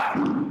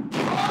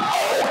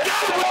 Oh,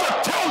 got him with the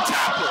toe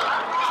tackle.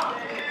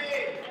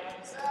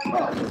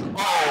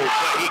 Oh,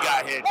 but he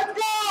got hit. Let's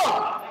go!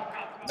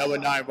 Number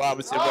 9,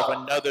 Robinson, with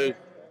another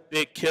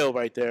big kill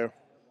right there.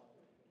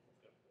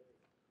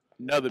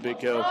 Another big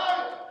kill.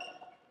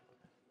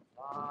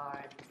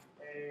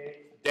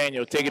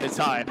 Daniel taking his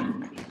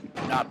time.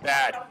 Not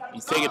bad.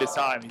 He's taking his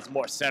time. He's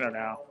more center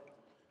now.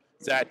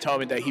 Zach told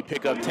me that he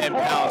picked up 10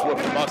 pounds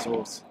worth of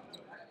muscles.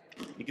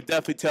 You can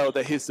definitely tell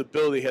that his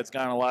stability has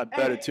gotten a lot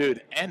better too,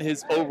 and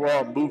his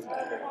overall movement.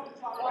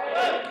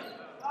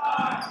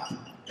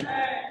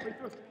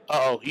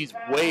 Uh-oh, he's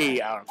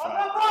way out in front.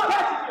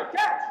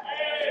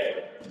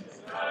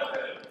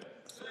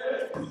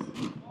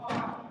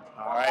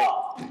 All right.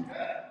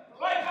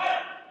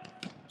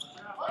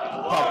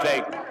 Pump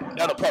fake.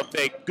 Another pump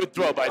fake. Good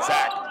throw by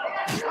Zach.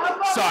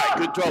 Sorry,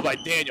 good throw by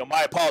Daniel.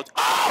 My apologies.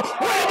 Oh,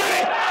 wait a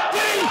minute!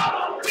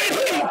 Did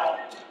he?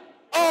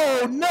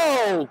 Oh,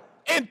 no!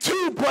 And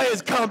 2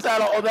 players comes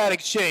out of that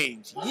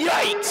exchange.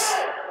 Yikes!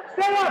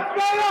 Stand up!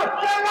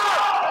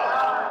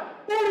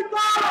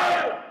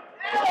 45!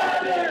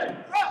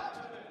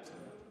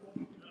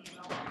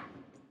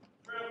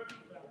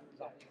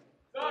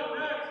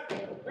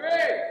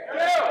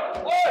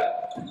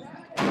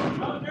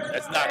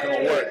 That's not going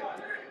to work.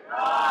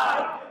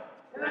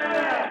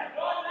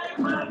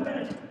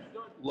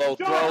 Low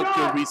throw,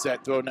 good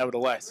reset throw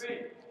nevertheless.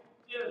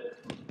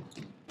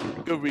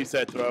 Good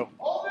reset throw.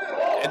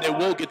 And they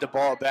will get the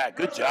ball back.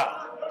 Good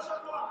job.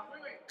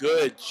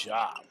 Good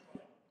job.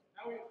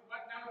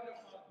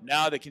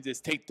 Now they can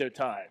just take their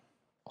time.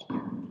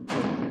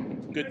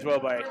 Good throw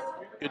by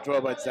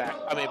Zach.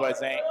 By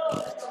Zane.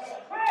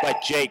 By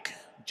Jake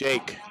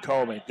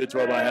Coleman. Good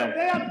throw by him.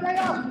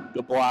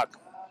 Good block.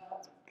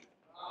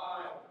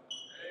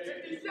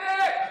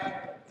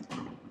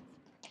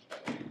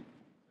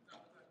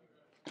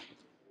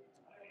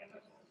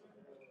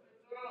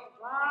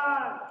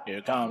 Here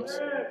it comes.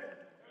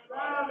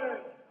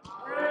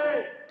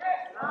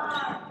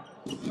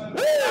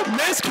 Woo,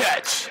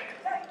 miscatch.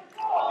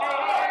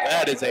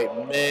 That is a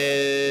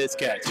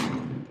miscatch.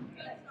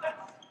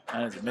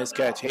 That is a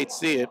miscatch. Hate to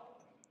see it.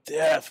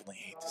 Definitely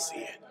hate to see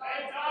it.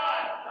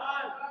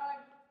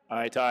 All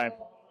right, time.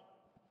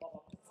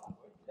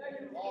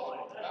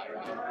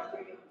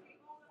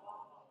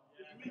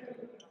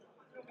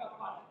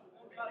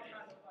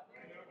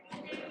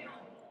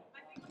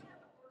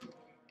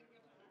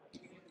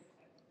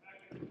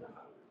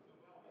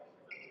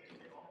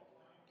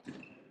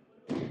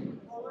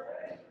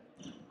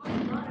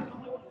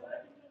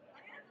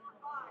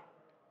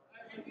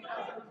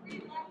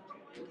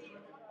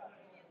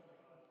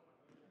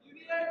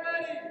 UVA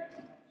ready.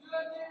 UVA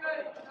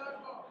ready.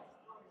 Dodgeball.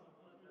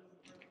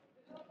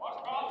 Watch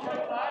cross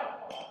right side.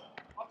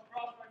 Watch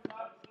cross right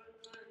side.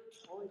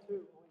 Only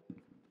two.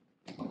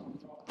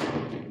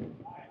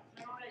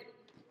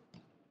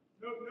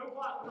 No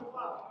block. No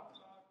block.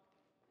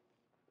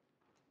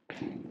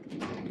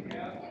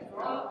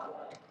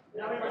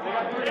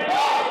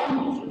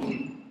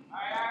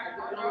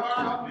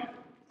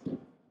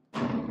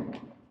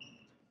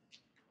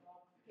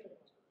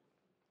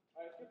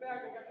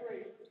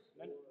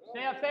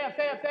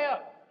 Stay up.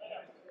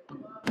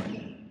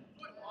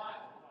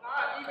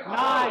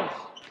 Nice.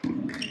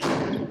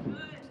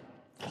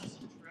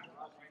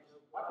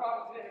 I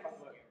promise it hit my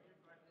foot.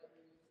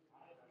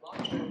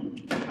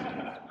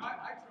 I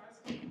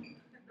trust you.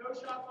 No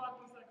shot clock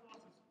once that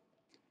crosses.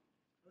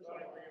 No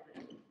shot.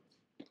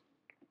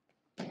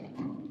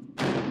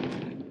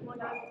 Come on,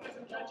 guys. Let's get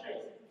some catches.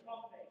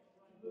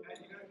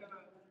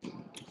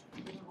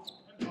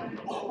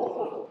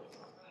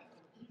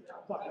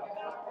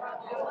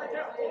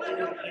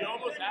 He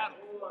almost had him.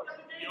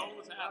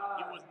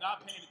 He was not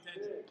paying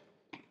attention.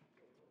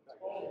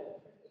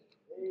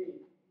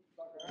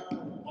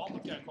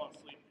 Almost got caught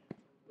asleep.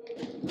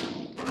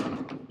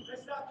 Good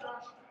stuff,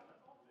 Josh.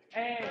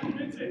 Hey.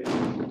 Vincent.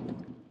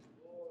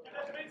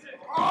 That's Vincent.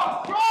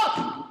 Cross!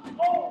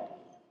 Oh!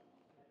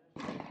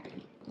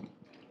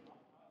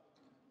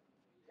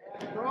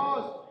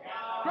 Cross!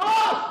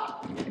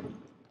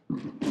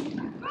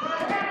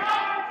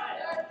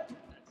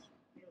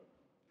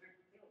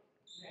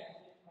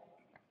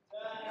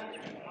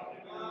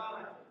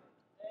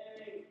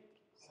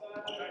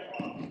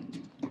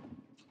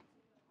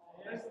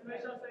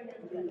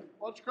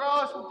 Let's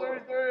cross with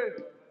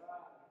 33.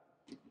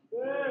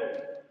 6,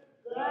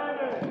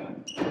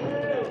 7, 8,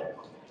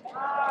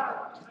 5.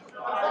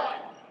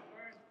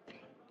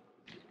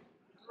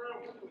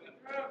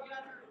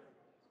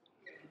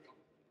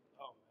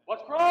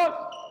 Let's cross!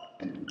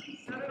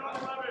 7 on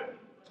 11.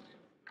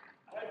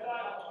 Right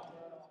side.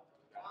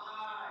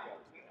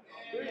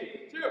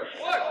 3, 2,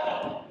 1.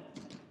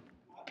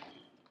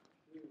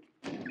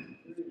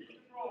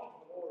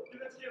 Do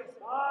that skill.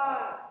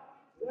 5,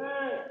 6,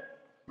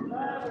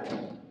 7,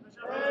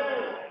 8,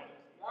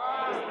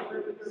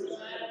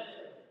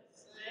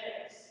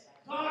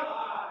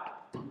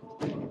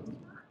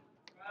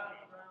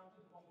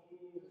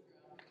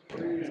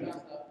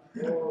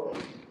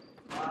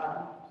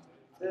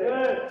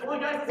 Good. Come on,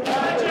 guys.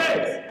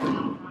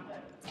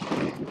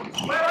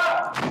 Square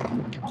up.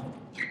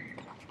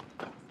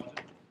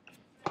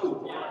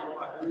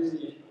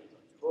 3,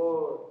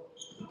 4,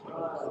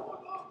 5,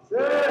 6,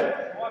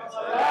 7,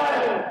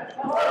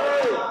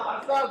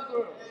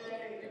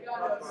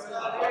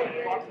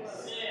 8.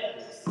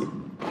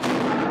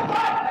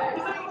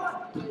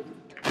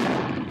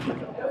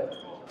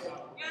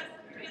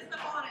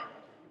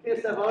 You can't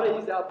step on it,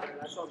 he's out there.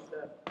 That's on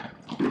step.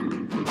 2,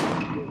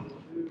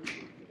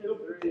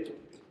 3,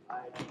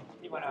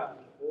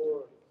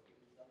 4,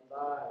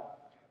 5,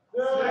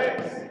 6,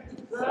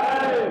 7,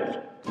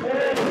 8.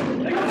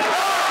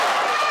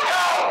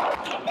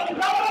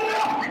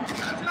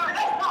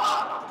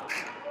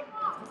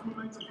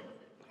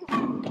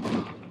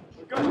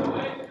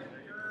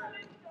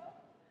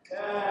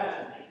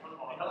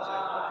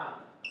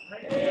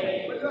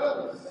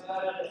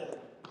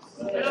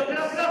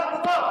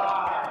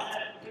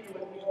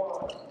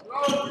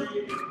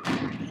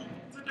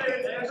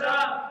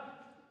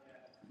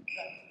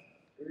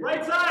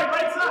 Right side,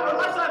 right side,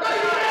 right side,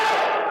 right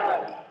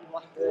side.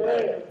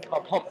 Oh,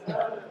 pump.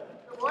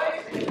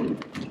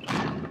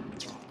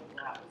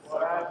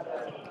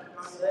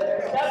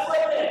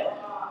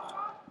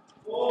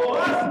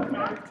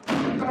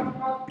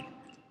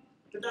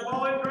 Get that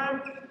ball in, Graham.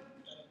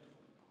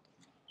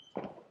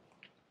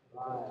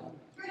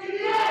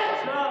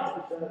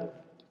 7,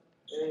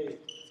 8,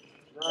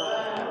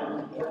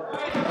 9,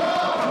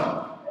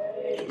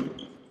 8,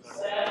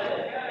 7,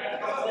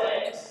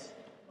 6,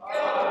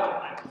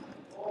 5,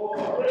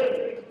 4,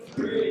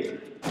 3.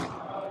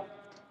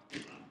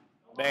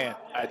 Man,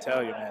 I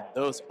tell you, man,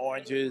 those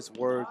oranges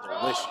were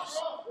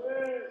delicious.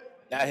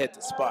 That hit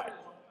the spot.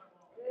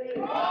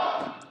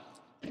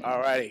 All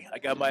righty, I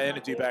got my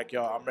energy back,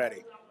 y'all. I'm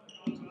ready.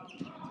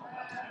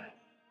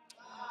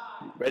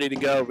 Ready to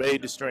go, ready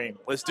to stream.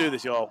 Let's do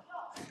this, y'all.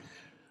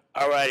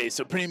 All righty,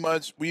 so pretty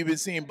much we've been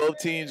seeing both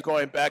teams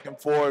going back and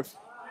forth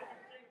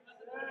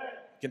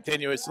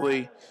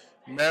continuously.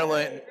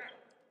 Maryland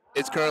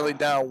is currently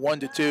down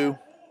 1-2.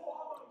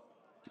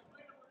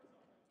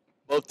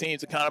 Both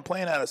teams are kind of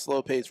playing at a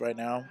slow pace right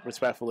now,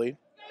 respectfully.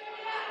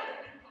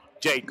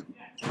 Jake.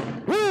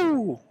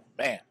 Woo!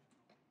 Man.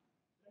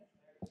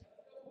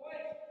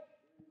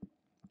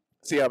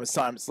 See how much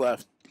time is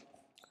left.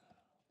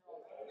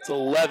 It's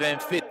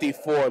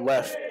 11:54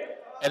 left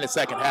in the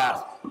second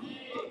half.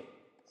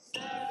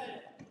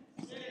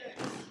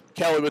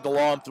 Kelly with the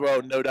long throw,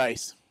 no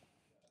dice.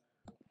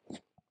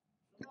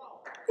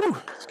 Whew,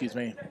 excuse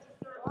me.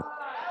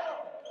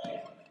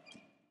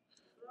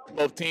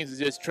 Both teams are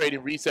just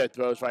trading reset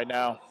throws right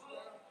now.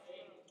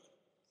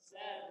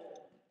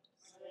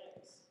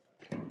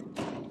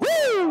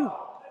 Woo!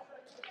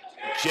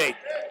 Jake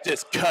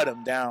just cut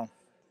him down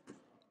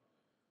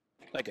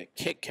like a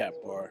Kit Kat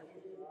bar.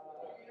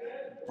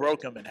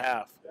 Broke him in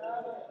half.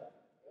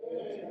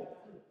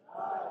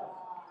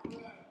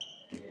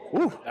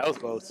 Woo, that was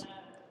close.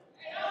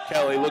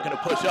 Kelly looking to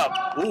push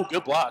up. Ooh,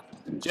 good block.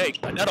 Jake,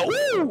 another.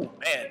 Ooh,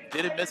 man,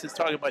 didn't miss his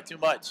target by too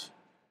much.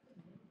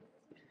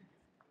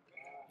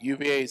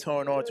 UVA is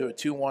holding on to a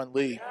 2-1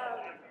 lead.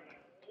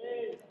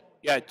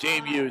 Yeah,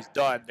 JMU is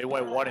done. They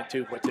went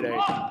 1-2 for today.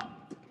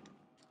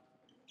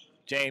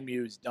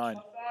 JMU is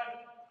done.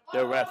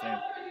 They're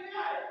reffing.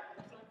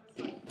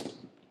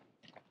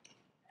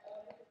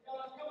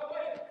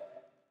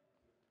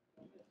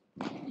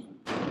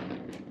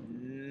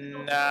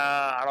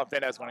 Nah, I don't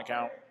think that's going to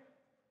count.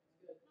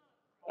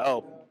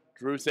 Oh,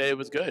 Drew said it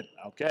was good.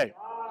 Okay.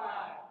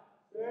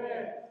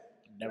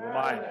 Never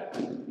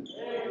mind.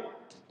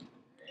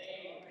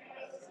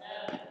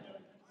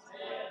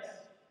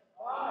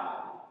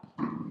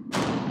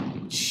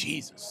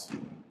 Jesus.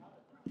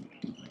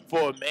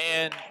 For a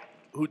man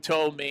who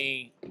told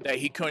me that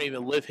he couldn't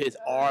even lift his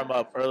arm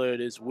up earlier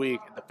this week,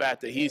 and the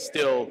fact that he's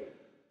still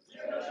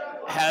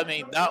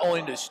having not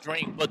only the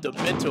strength but the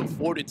mental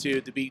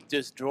fortitude to be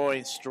just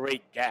drawing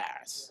straight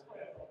gas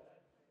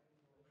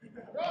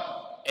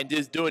and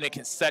just doing it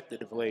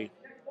consecutively.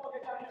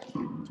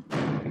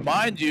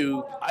 Mind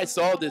you, I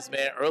saw this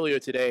man earlier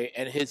today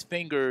and his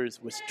fingers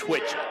was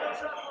twitching.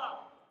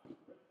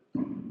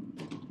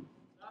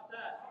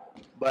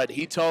 But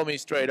he told me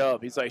straight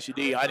up, he's like,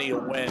 Shadi, I need a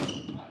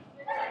win.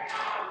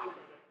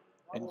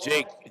 And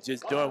Jake is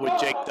just doing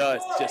what Jake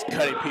does, just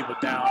cutting people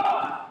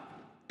down.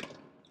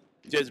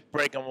 Just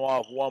break them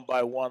off one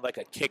by one like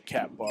a Kit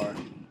Kat bar.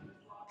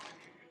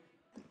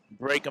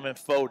 Break them and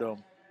fold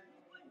them.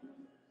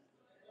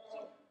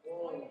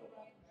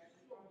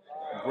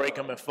 Break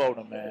them and fold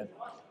them, man.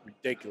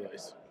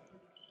 Ridiculous.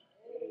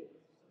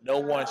 No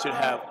one should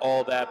have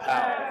all that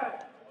power.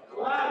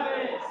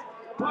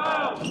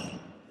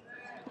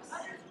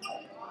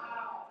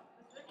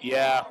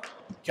 Yeah,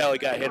 Kelly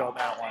got hit on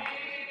that one.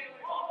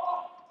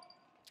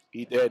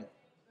 He did.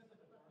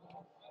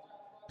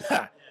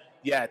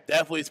 Yeah,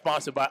 definitely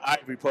sponsored by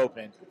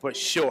ibuprofen for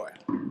sure.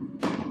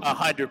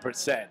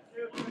 100%.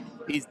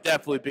 He's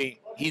definitely being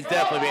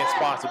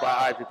sponsored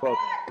by ibuprofen.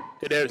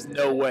 Cause there's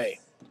no way.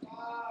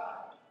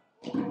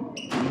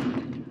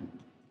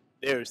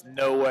 There's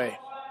no way.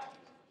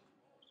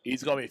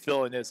 He's going to be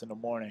feeling this in the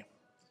morning.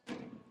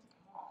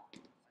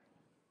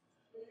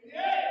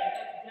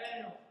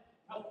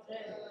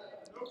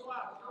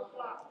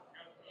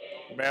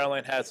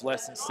 Maryland has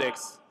less than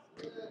 6.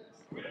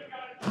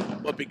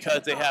 But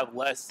because they have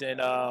less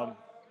than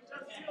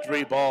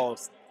 3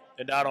 balls,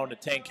 they're not on the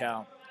 10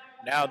 count.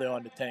 Now they're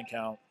on the 10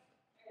 count.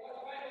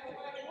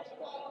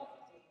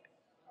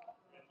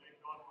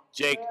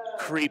 Jake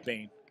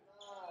creeping.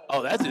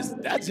 Oh, that's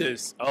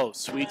just, oh,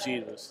 sweet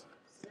Jesus.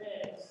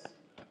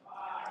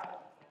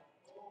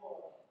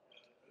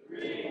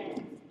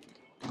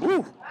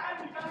 Woo.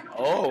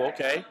 Oh,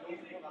 okay.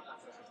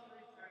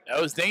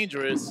 That was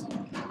dangerous.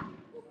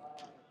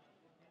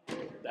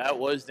 That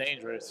was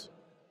dangerous.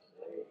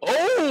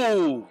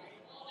 Oh!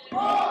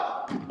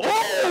 Oh,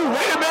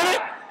 wait a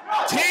minute.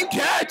 Team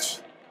catch.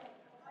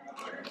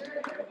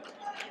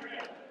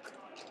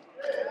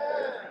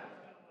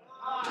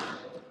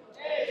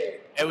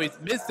 And we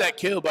missed that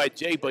kill by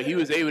Jake, but he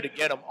was able to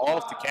get him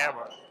off the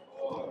camera.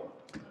 Oh,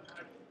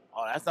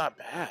 that's not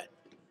bad.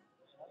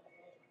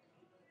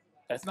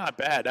 That's not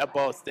bad. That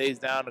ball stays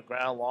down the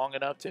ground long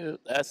enough, too.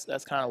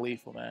 That's kind of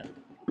lethal, man.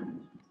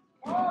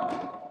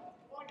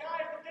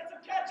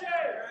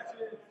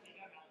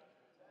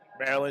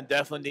 Maryland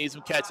definitely needs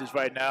some catches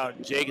right now,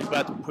 and Jake is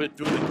about to put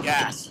through the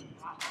gas.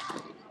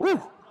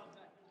 Woo!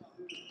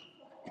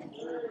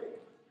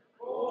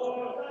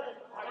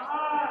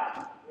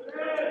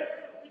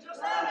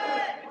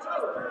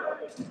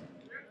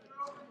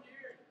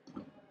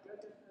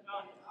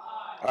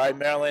 All right,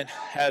 Maryland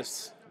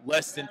has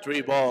less than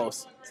 3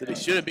 balls, so they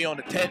shouldn't be on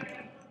the 10.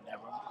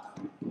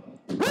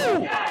 Woo!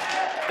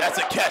 That's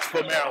a catch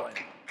for Maryland,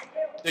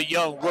 the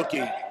young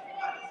rookie,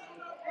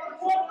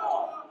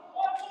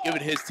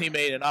 giving his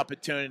teammate an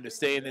opportunity to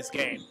stay in this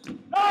game.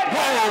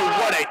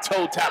 Whoa, what a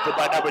toe tapper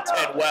by number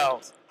 10,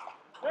 Wells.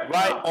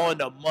 Right on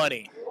the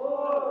money.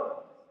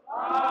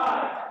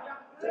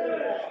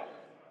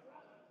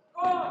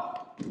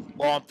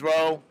 Long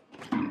throw.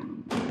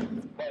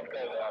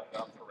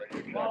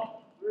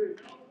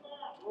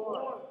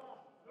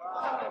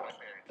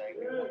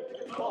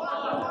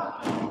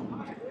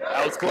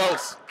 That was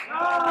close.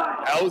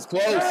 That was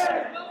close.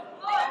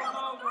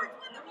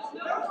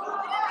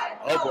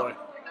 Oh, boy.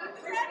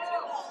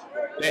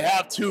 They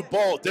have 2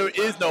 balls. There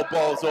is no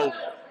balls over.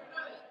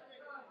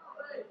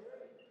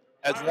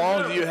 As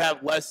long as you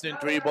have less than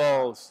 3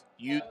 balls,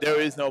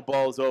 there is no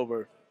balls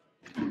over.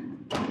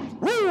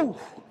 Woo!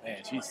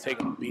 Man, she's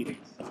taking a beating.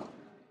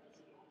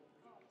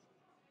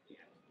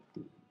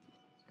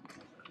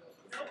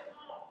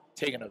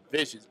 Taking a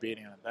vicious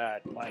beating on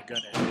that. My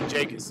goodness.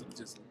 Jake is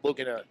just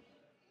looking at.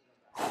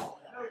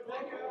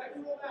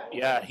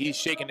 Yeah, he's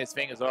shaking his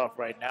fingers off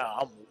right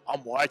now.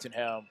 I'm watching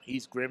him.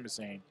 He's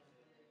grimacing.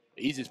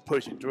 He's just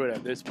pushing through it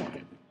at this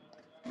point.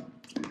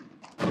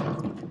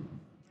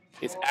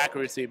 His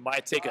accuracy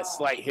might take a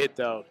slight hit,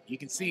 though. You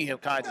can see him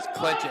kind of just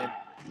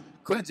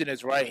clenching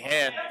his right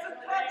hand.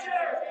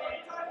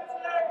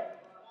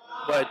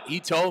 But he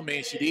told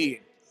me,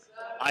 Shadid,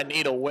 I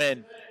need a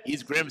win.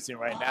 He's grimacing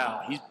right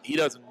now. He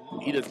does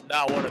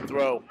not want to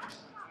throw.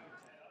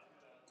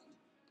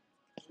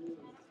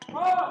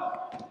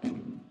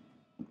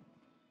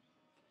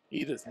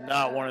 He does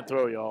not want to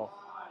throw, y'all.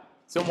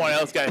 Someone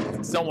else got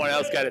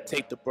to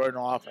take the burden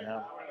off of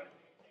him.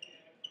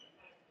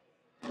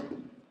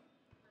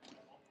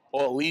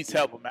 Or at least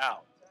help him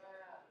out.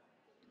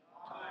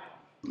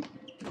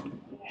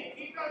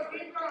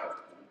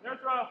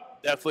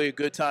 Definitely a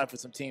good time for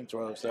some team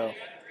throws, though.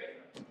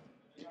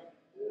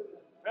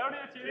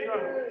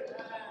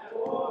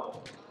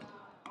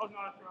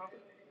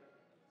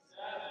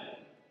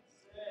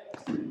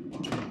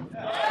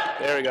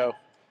 There we go.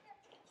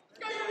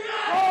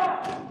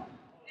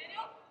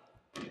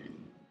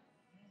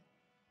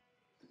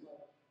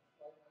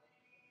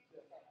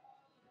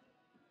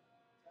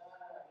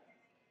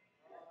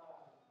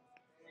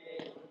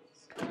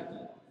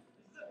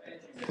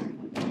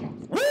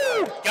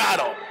 Woo! Got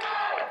him.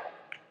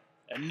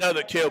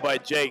 Another kill by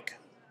Jake.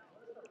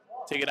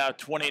 Taking out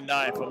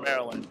 29 for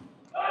Maryland.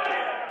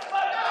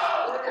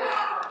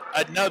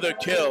 Another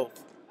kill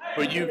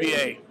for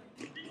UVA.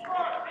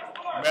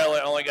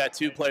 Maryland only got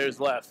 2 players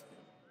left.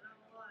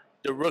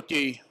 The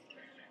rookie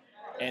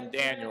and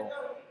Daniel.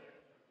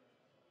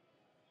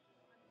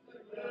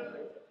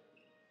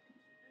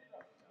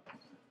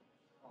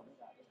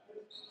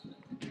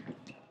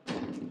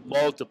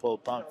 Multiple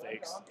pump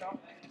fakes.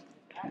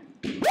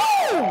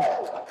 Woo!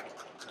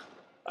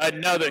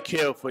 Another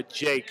kill for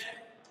Jake.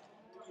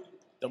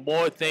 The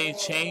more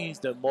things change,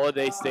 the more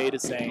they stay the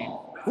same.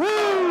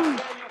 Woo!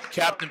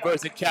 Captain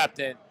versus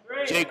captain.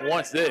 Jake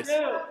wants this.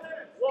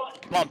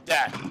 Bump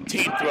that.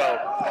 Team throw.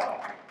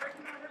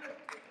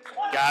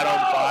 Got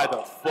him by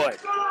the foot.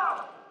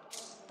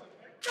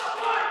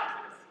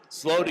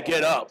 Slow to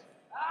get up.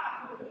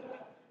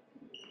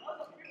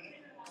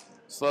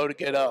 Slow to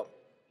get up,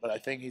 but I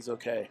think he's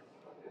okay.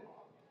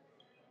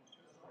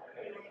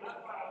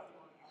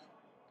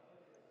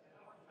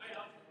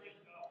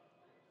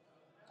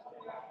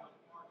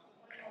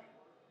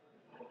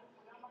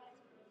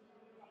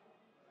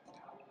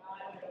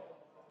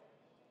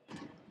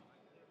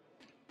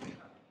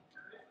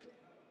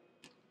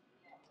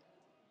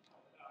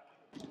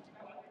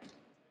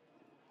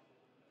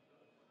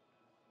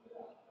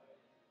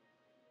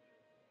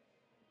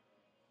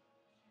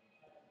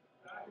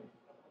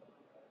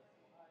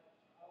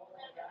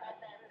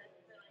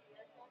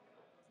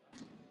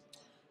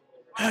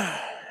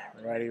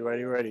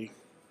 Ready.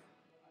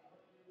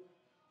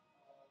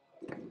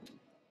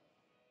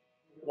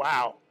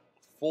 Wow.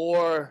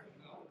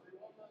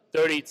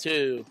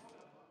 4:32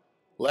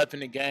 left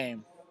in the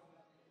game.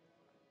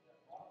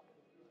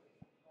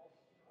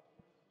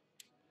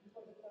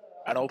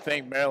 I don't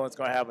think Maryland's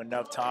going to have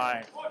enough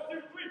time.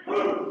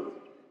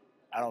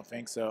 I don't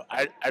think so.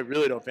 I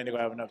really don't think they're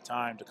going to have enough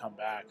time to come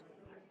back.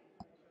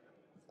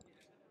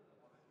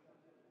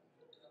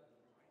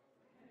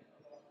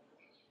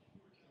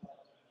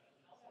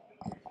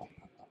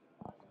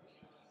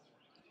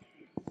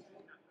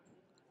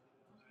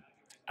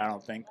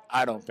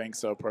 I don't think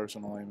so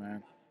personally,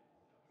 man.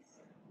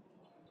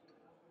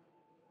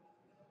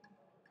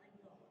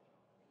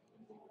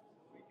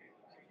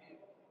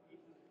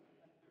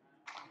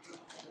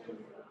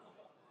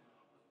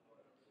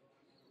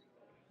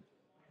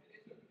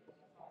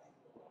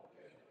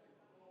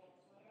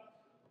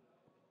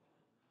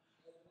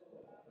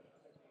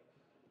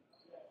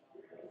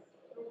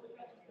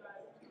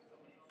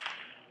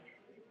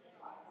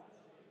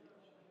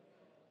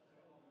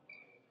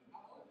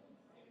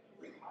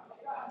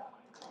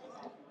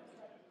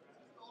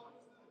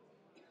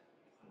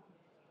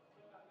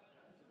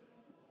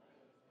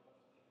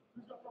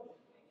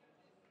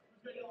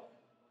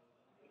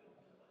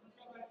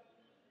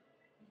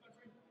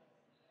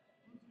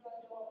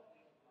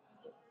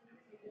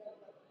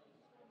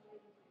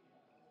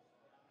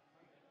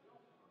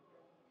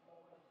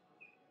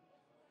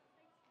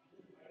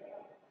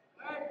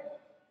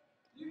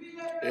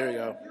 Here we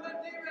go.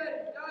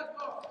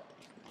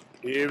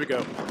 Here we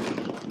go.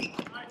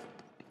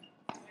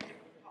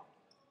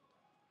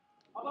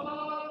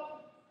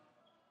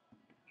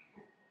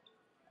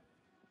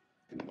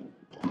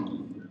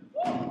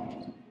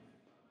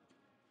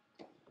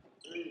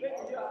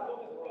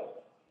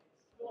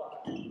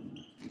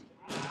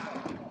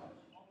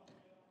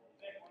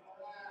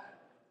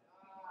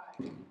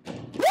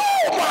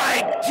 Oh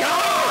my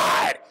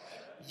God!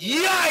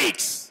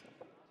 Yikes!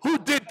 Who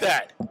did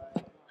that?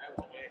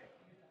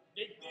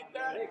 Nick did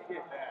that? Nick did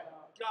that.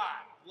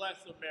 God bless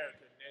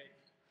America, Nick.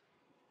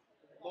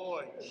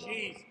 Lord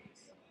Jesus.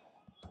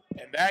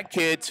 And that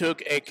kid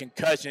took a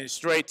concussion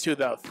straight to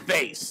the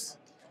face.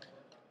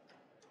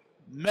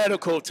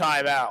 Medical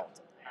timeout.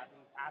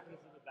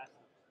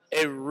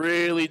 It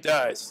really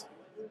does.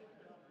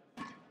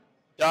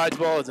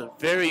 Dodgeball is a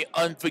very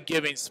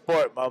unforgiving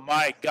sport, but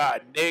my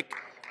God, Nick,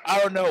 I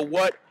don't know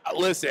what,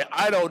 listen,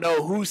 I don't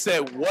know who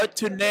said what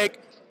to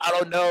Nick. I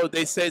don't know,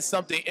 they said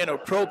something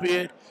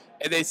inappropriate,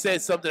 and they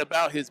said something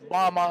about his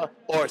mama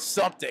or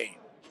something.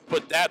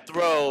 But that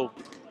throw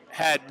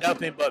had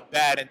nothing but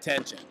bad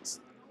intentions.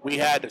 We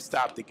had to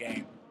stop the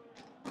game.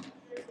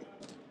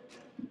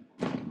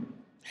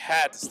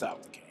 Had to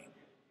stop the game.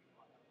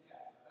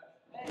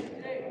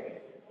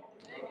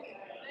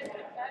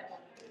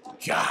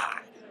 God.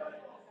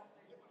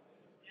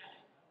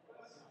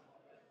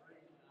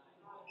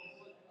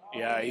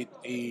 Yeah,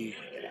 yeah.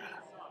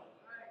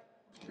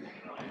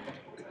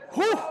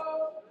 Whew.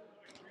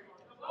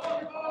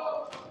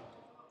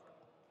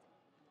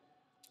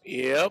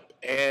 Yep,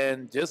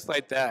 and just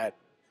like that,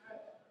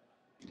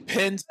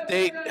 Penn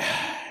State,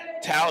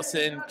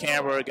 Towson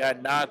camera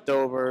got knocked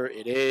over.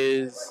 It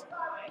is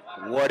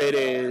what it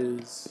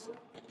is.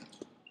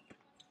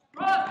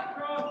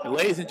 And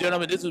ladies and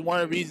gentlemen, this is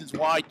one of the reasons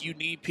why you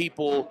need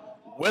people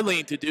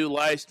willing to do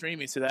live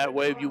streaming, so that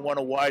way if you want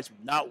to watch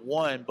not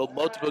one but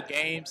multiple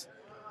games,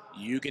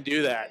 you can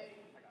do that.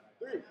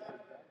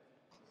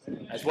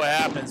 That's what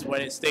happens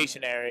when it's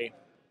stationary.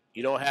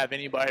 You don't have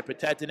anybody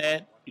protecting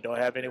it. You don't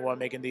have anyone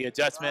making the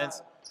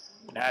adjustments.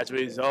 And as a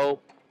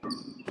result,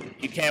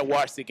 you can't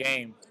watch the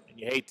game, and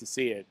you hate to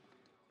see it.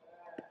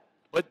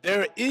 But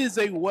there is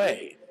a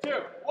way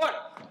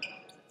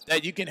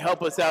that you can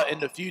help us out in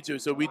the future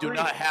so we do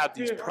not have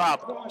these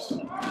problems.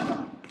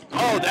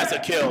 Oh, that's a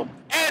kill.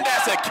 And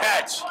that's a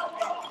catch.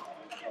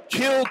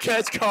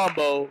 Kill-catch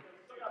combo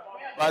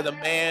by the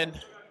man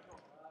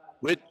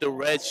with the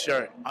red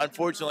shirt.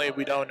 Unfortunately,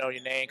 we don't know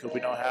your name because we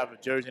don't have a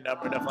jersey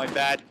number or nothing like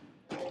that.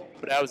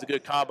 But that was a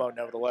good combo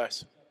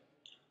nevertheless.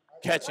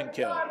 Catch and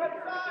kill.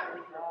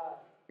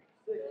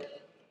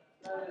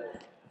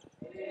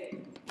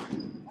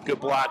 Good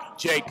block.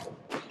 Jake.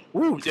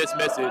 Woo, just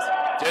misses.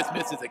 Just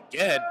misses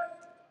again.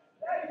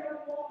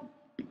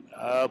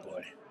 Oh,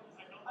 boy.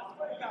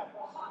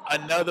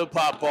 Another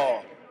pop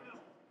ball.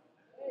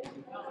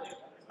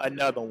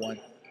 Another one.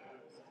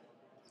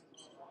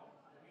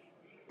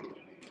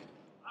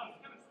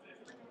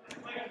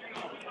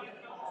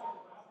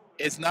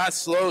 It's not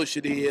slow,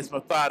 Shadi. It's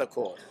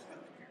methodical.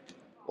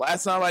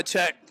 Last time I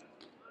checked,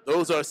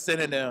 those are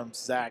synonyms,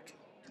 Zach.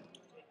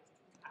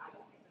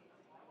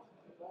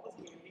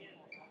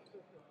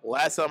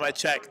 Last time I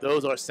checked,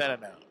 those are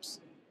synonyms.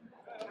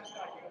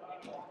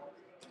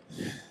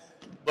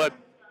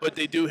 But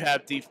they do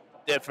have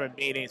different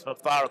meanings.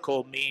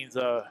 Methodical means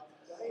a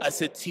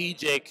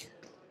strategic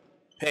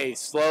pace.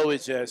 Slow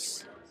is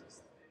just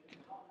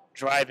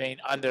driving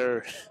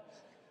under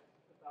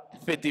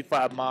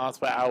 55 miles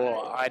per hour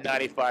on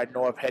I-95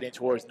 north heading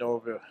towards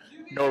Norville.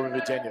 Northern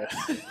Virginia.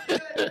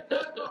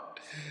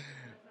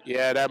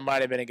 Yeah, that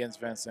might have been against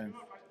Vincent.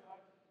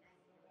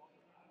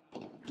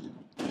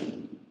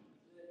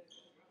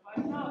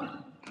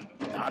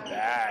 Not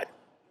bad.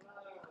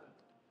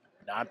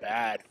 Not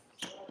bad.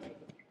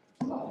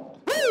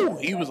 Woo!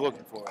 He was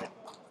looking for it.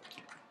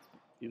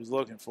 He was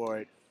looking for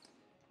it.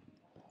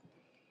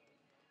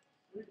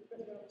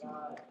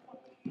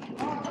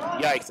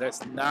 Yikes,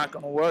 that's not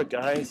going to work,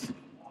 guys.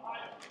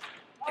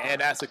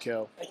 And that's a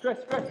kill. Hey, Chris.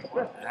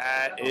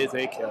 That is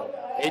a kill.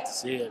 Hate to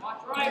see it.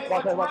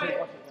 Watch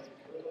it.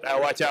 Gotta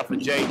watch out for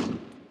Jake.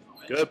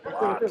 Good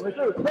block.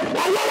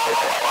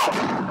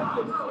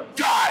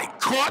 Guy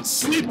caught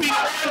sleeping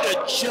on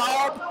the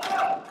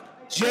job.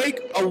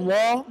 Jake,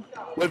 along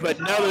with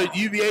another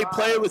UVA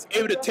player, was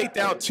able to take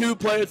down 2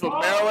 players from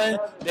Maryland.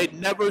 They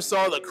never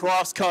saw the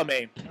cross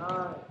coming.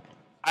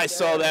 I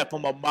saw that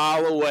from a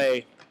mile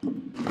away.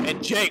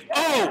 And Jake,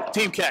 oh,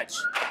 team catch.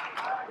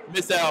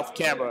 Missed that off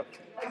camera.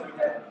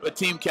 But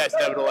team catch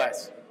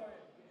nevertheless.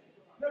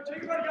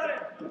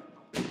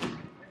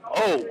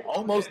 Oh,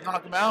 almost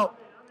knocked him out.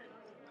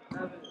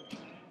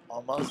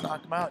 Almost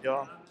knocked him out,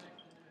 y'all.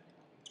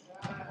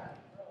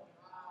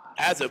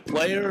 As a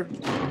player,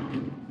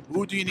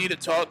 who do you need to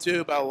talk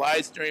to about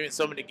live streaming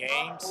some of the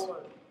games?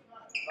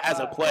 As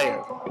a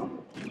player,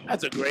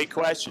 that's a great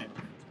question.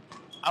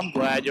 I'm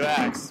glad you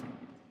asked.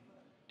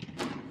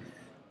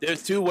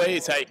 There's 2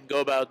 ways how you can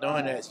go about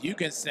doing this. You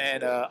can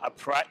send a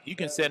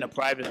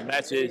private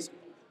message to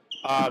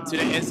the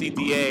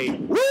NCDA.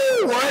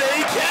 Woo! What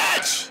a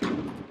catch!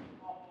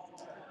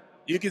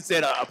 You can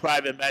send a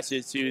private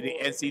message to the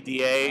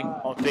NCDA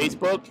on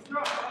Facebook,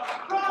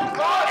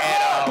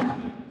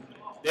 and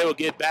they will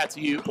get back to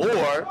you.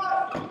 Or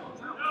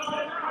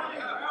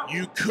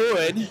you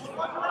could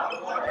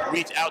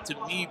reach out to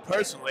me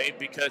personally,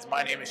 because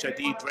my name is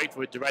Shadid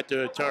Drakeford,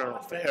 Director of Internal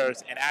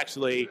Affairs, and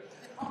actually,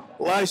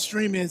 live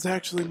streaming is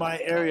actually my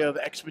area of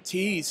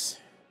expertise.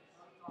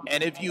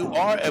 And if you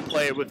are a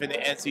player within the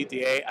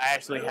NCDA, I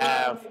actually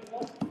have...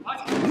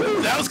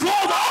 Ooh, that was close!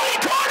 Oh, he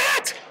caught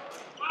it!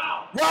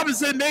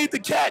 Robinson made the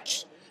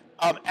catch.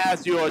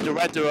 As your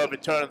Director of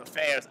Internal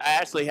Affairs, I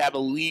actually have a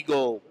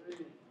legal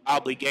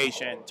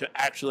obligation to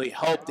actually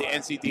help the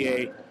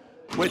NCDA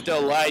with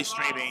the live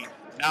streaming,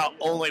 not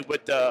only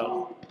with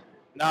the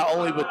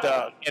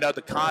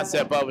the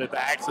concept of it, but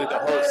actually the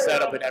whole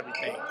setup and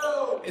everything.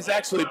 It's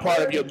actually part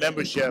of your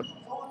membership.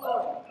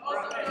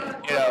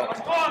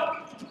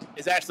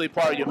 It's actually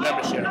part of your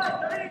membership.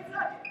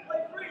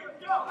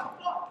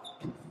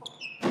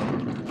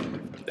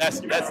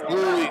 That's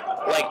literally,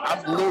 like,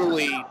 I'm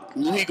literally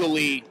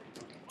legally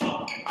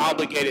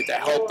obligated to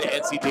help the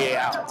NCDA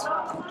out.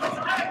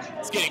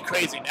 It's getting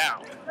crazy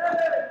now.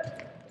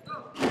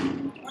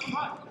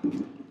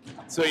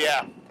 So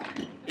yeah,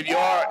 it's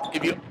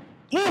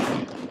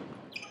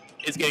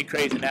getting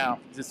crazy now.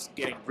 It's just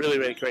getting really,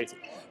 really crazy.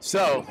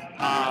 So,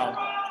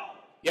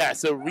 yeah,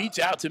 so reach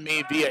out to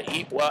me via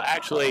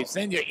actually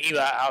send your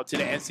email out to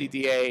the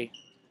NCDA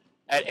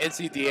at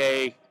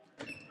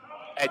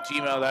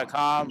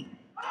ncda@gmail.com.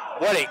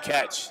 What a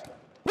catch.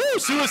 Woo,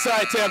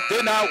 suicide attempt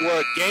did not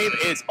work. Game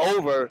is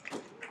over.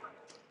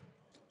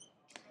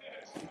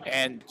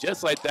 And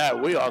just like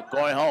that, we are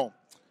going home.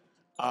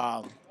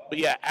 But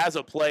yeah, as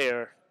a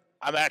player,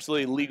 I'm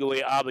actually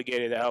legally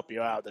obligated to help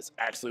you out. That's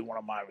actually one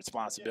of my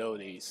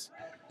responsibilities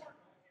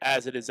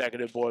as an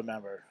executive board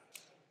member.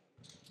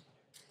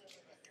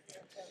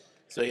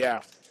 So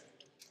yeah,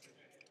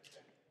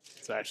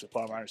 it's actually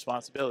part of my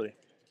responsibility.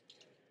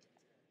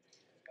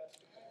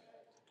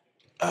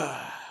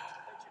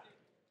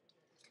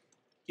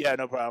 Yeah,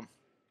 no problem.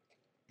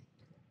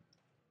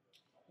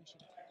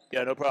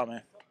 Yeah, no problem,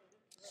 man.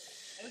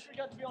 I wish we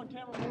got to be on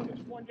camera more than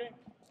just one game.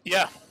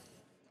 Yeah.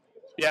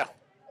 Yeah.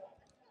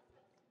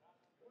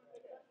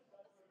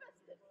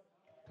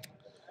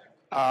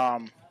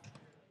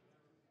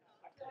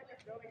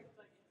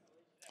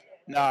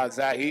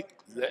 Zach,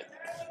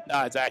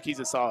 he's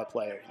a solid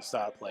player. He's a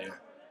solid player.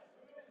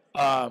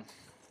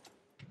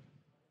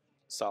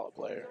 Solid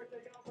player.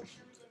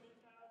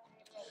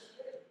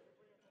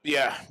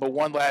 Yeah, but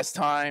one last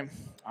time,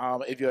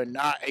 if you're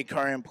not a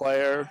current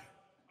player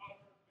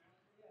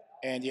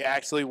and you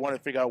actually want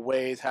to figure out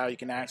ways how you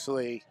can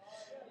actually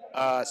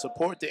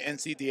support the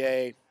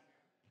NCDA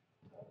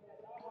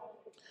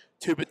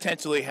to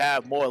potentially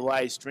have more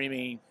live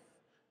streaming,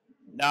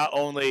 not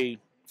only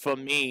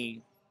from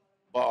me,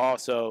 but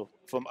also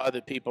from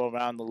other people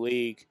around the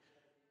league,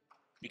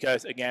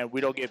 because, again,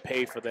 we don't get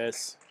paid for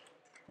this.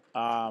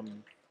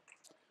 One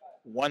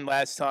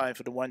last time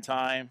for the one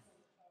time.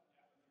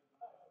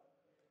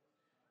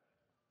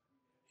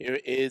 Here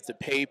is the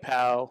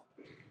PayPal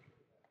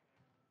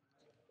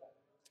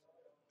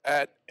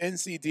at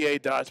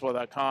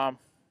ncda.dodgeball.com.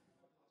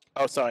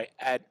 Oh, sorry,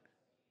 at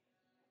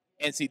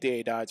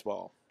NCDA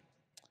Dodgeball.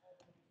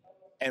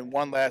 And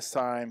one last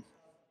time,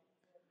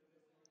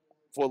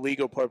 for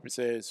legal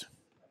purposes,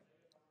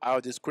 I'll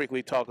just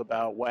quickly talk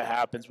about what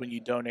happens when you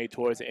donate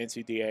towards the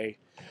NCDA.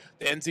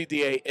 The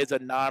NCDA is a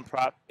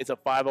nonprofit. It's a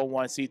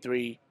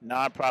 501c3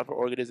 nonprofit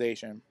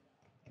organization.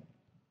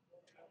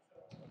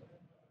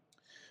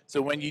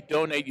 So when you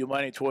donate your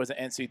money towards the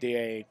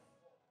NCDA,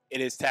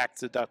 it is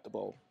tax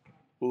deductible.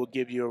 We will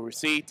give you a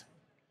receipt,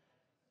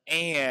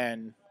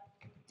 and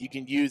you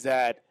can use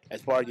that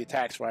as part of your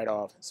tax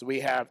write-off. So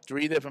we have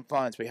 3 different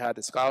funds. We have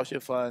the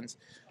scholarship funds,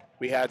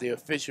 we have the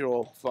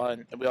official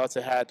fund, and we also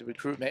have the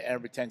recruitment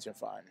and retention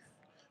fund.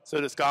 So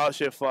the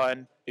scholarship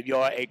fund, if you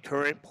are a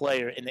current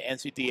player in the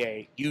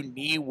NCDA, you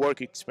need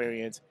work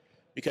experience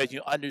because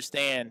you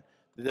understand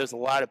that there's a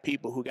lot of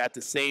people who got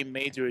the same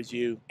major as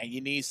you, and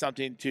you need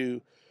something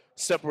to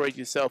separate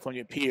yourself from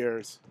your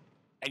peers,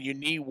 and you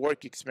need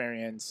work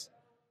experience.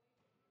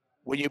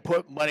 When you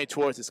put money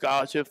towards the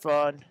scholarship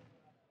fund,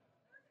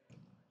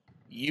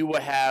 you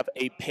will have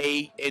a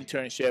paid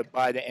internship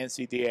by the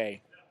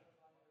NCDA.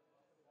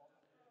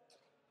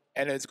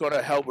 And it's going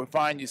to help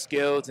refine your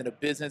skills in a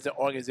business and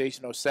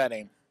organizational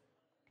setting.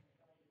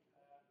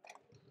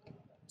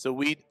 So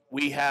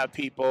we have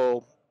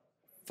people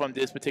from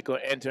this particular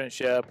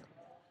internship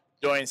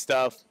doing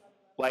stuff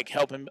like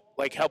helping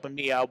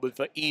me out with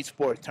an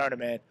esports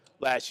tournament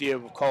last year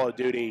with Call of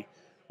Duty.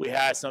 We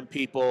had some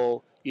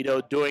people,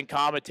 doing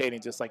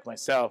commentating just like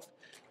myself.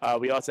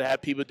 We also had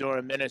people doing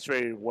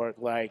administrative work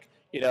like,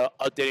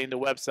 updating the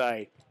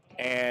website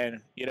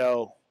and,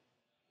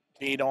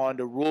 being on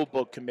the rule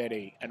book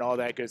committee and all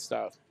that good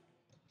stuff.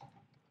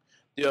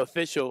 The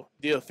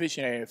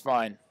officiating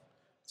fund.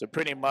 So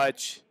pretty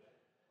much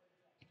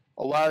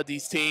a lot of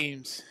these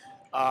teams,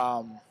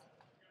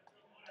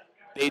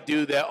 they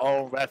do their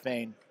own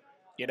reffing,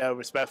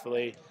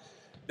 respectfully.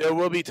 There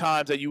will be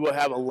times that you will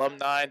have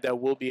alumni that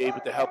will be able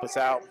to help us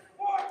out.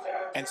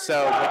 And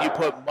so when you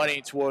put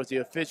money towards the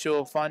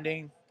official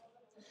funding,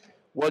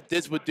 what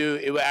this would do,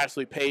 it would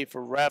actually pay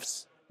for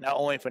refs, not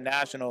only for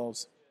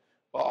nationals,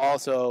 but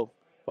also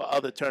for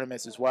other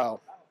tournaments as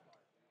well.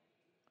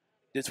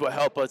 This will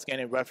help us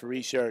getting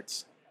referee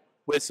shirts,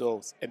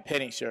 whistles, and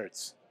pinning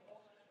shirts.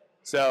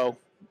 So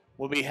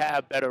when we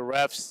have better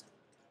refs,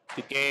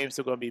 the games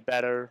are going to be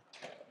better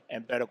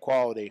and better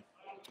quality.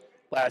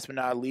 Last but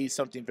not least,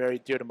 something very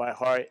dear to my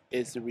heart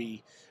is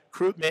the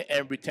recruitment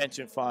and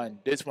retention fund.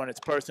 This one is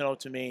personal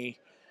to me.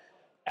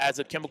 As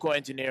a chemical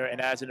engineer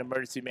and as an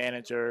emergency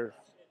manager,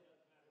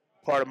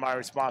 part of my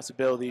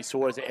responsibilities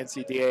towards the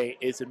NCDA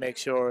is to make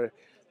sure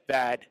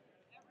that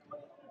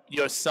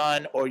your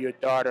son or your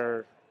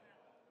daughter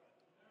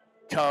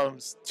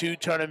comes to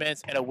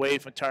tournaments and away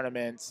from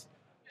tournaments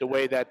the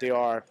way that they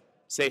are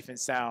safe and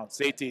sound.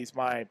 Safety is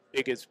my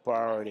biggest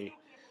priority.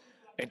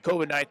 And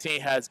COVID-19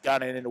 has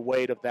gotten in the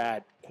way of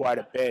that quite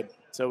a bit.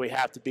 So we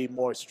have to be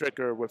more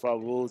stricter with our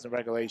rules and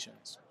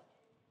regulations.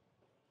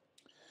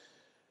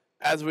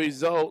 As a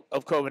result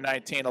of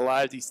COVID-19, a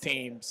lot of these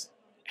teams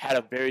had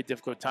a very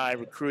difficult time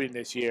recruiting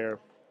this year.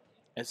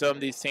 And some of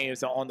these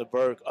teams are on the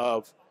verge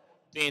of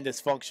being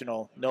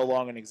dysfunctional, no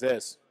longer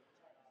exist.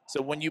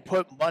 So when you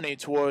put money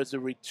towards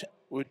the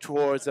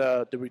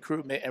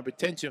recruitment and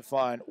retention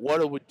fund, what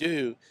it would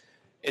do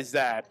is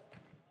that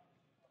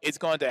it's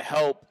going to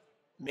help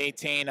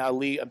maintain our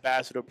league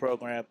ambassador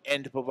program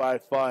and to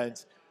provide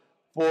funds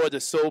for the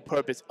sole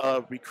purpose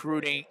of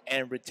recruiting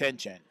and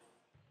retention.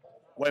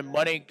 When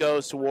money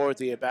goes towards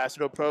the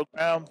ambassador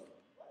program,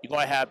 you're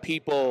going to have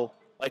people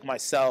like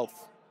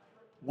myself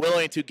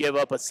willing to give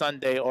up a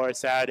Sunday or a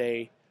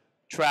Saturday,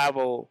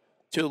 travel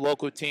to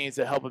local teams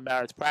to help them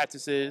manage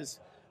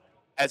practices,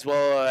 as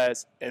well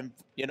as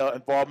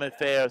involvement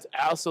fairs,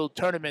 also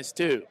tournaments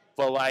too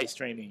for live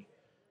streaming.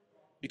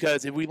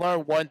 Because if we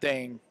learn one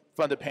thing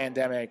from the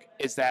pandemic,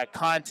 is that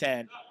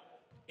content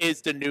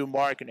is the new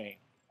marketing.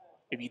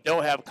 If you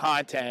don't have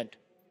content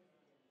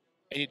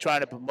and you're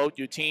trying to promote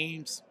your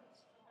teams,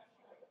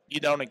 you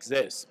don't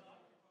exist.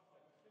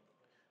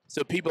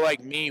 So people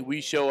like me,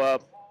 we show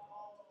up,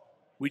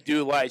 we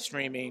do live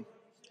streaming,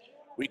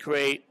 we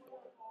create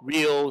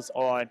reels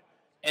on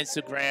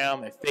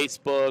Instagram and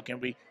Facebook,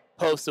 and we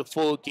post the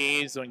full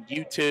games on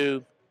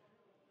YouTube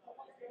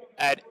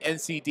at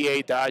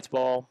NCDA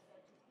Dodgeball.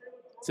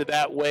 So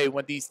that way,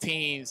 when these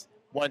teams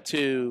want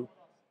to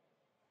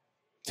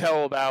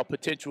tell about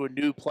potential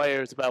new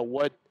players about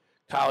what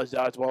college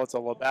dodgeball is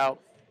all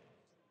about,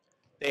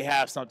 they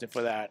have something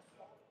for that.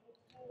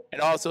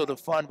 And also, the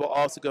fund will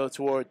also go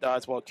toward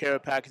dodgeball care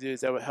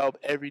packages that will help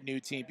every new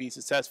team be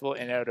successful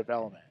in their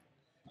development.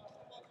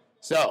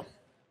 So,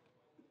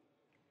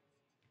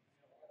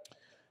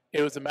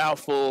 it was a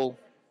mouthful,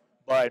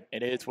 but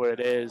it is what it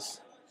is.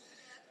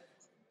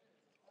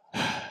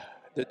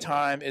 The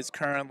time is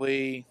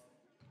currently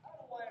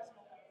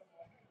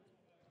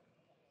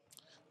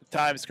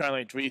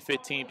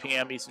 3:15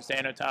 p.m. Eastern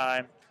Standard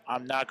Time.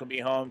 I'm not going to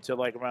be home till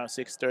like around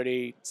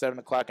 6:30, 7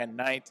 o'clock at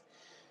night.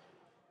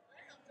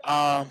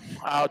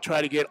 I'll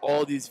try to get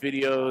all these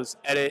videos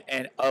edited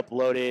and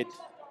uploaded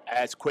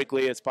as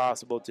quickly as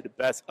possible to the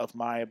best of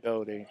my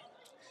ability.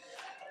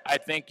 I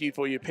thank you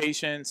for your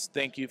patience.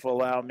 Thank you for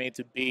allowing me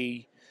to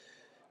be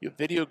your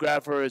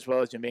videographer as well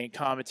as your main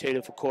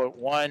commentator for Court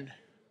 1.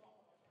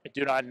 I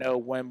do not know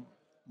when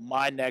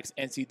my next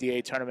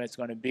NCDA tournament is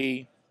going to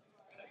be.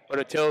 But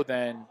until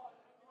then,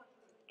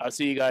 I'll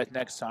see you guys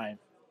next time.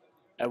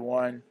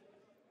 Everyone,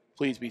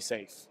 please be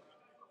safe.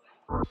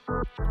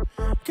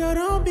 Girl,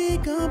 don't be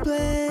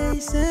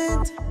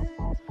complacent.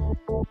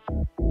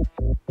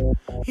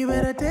 You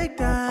better take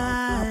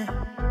time.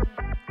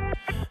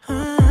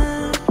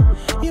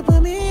 You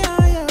put me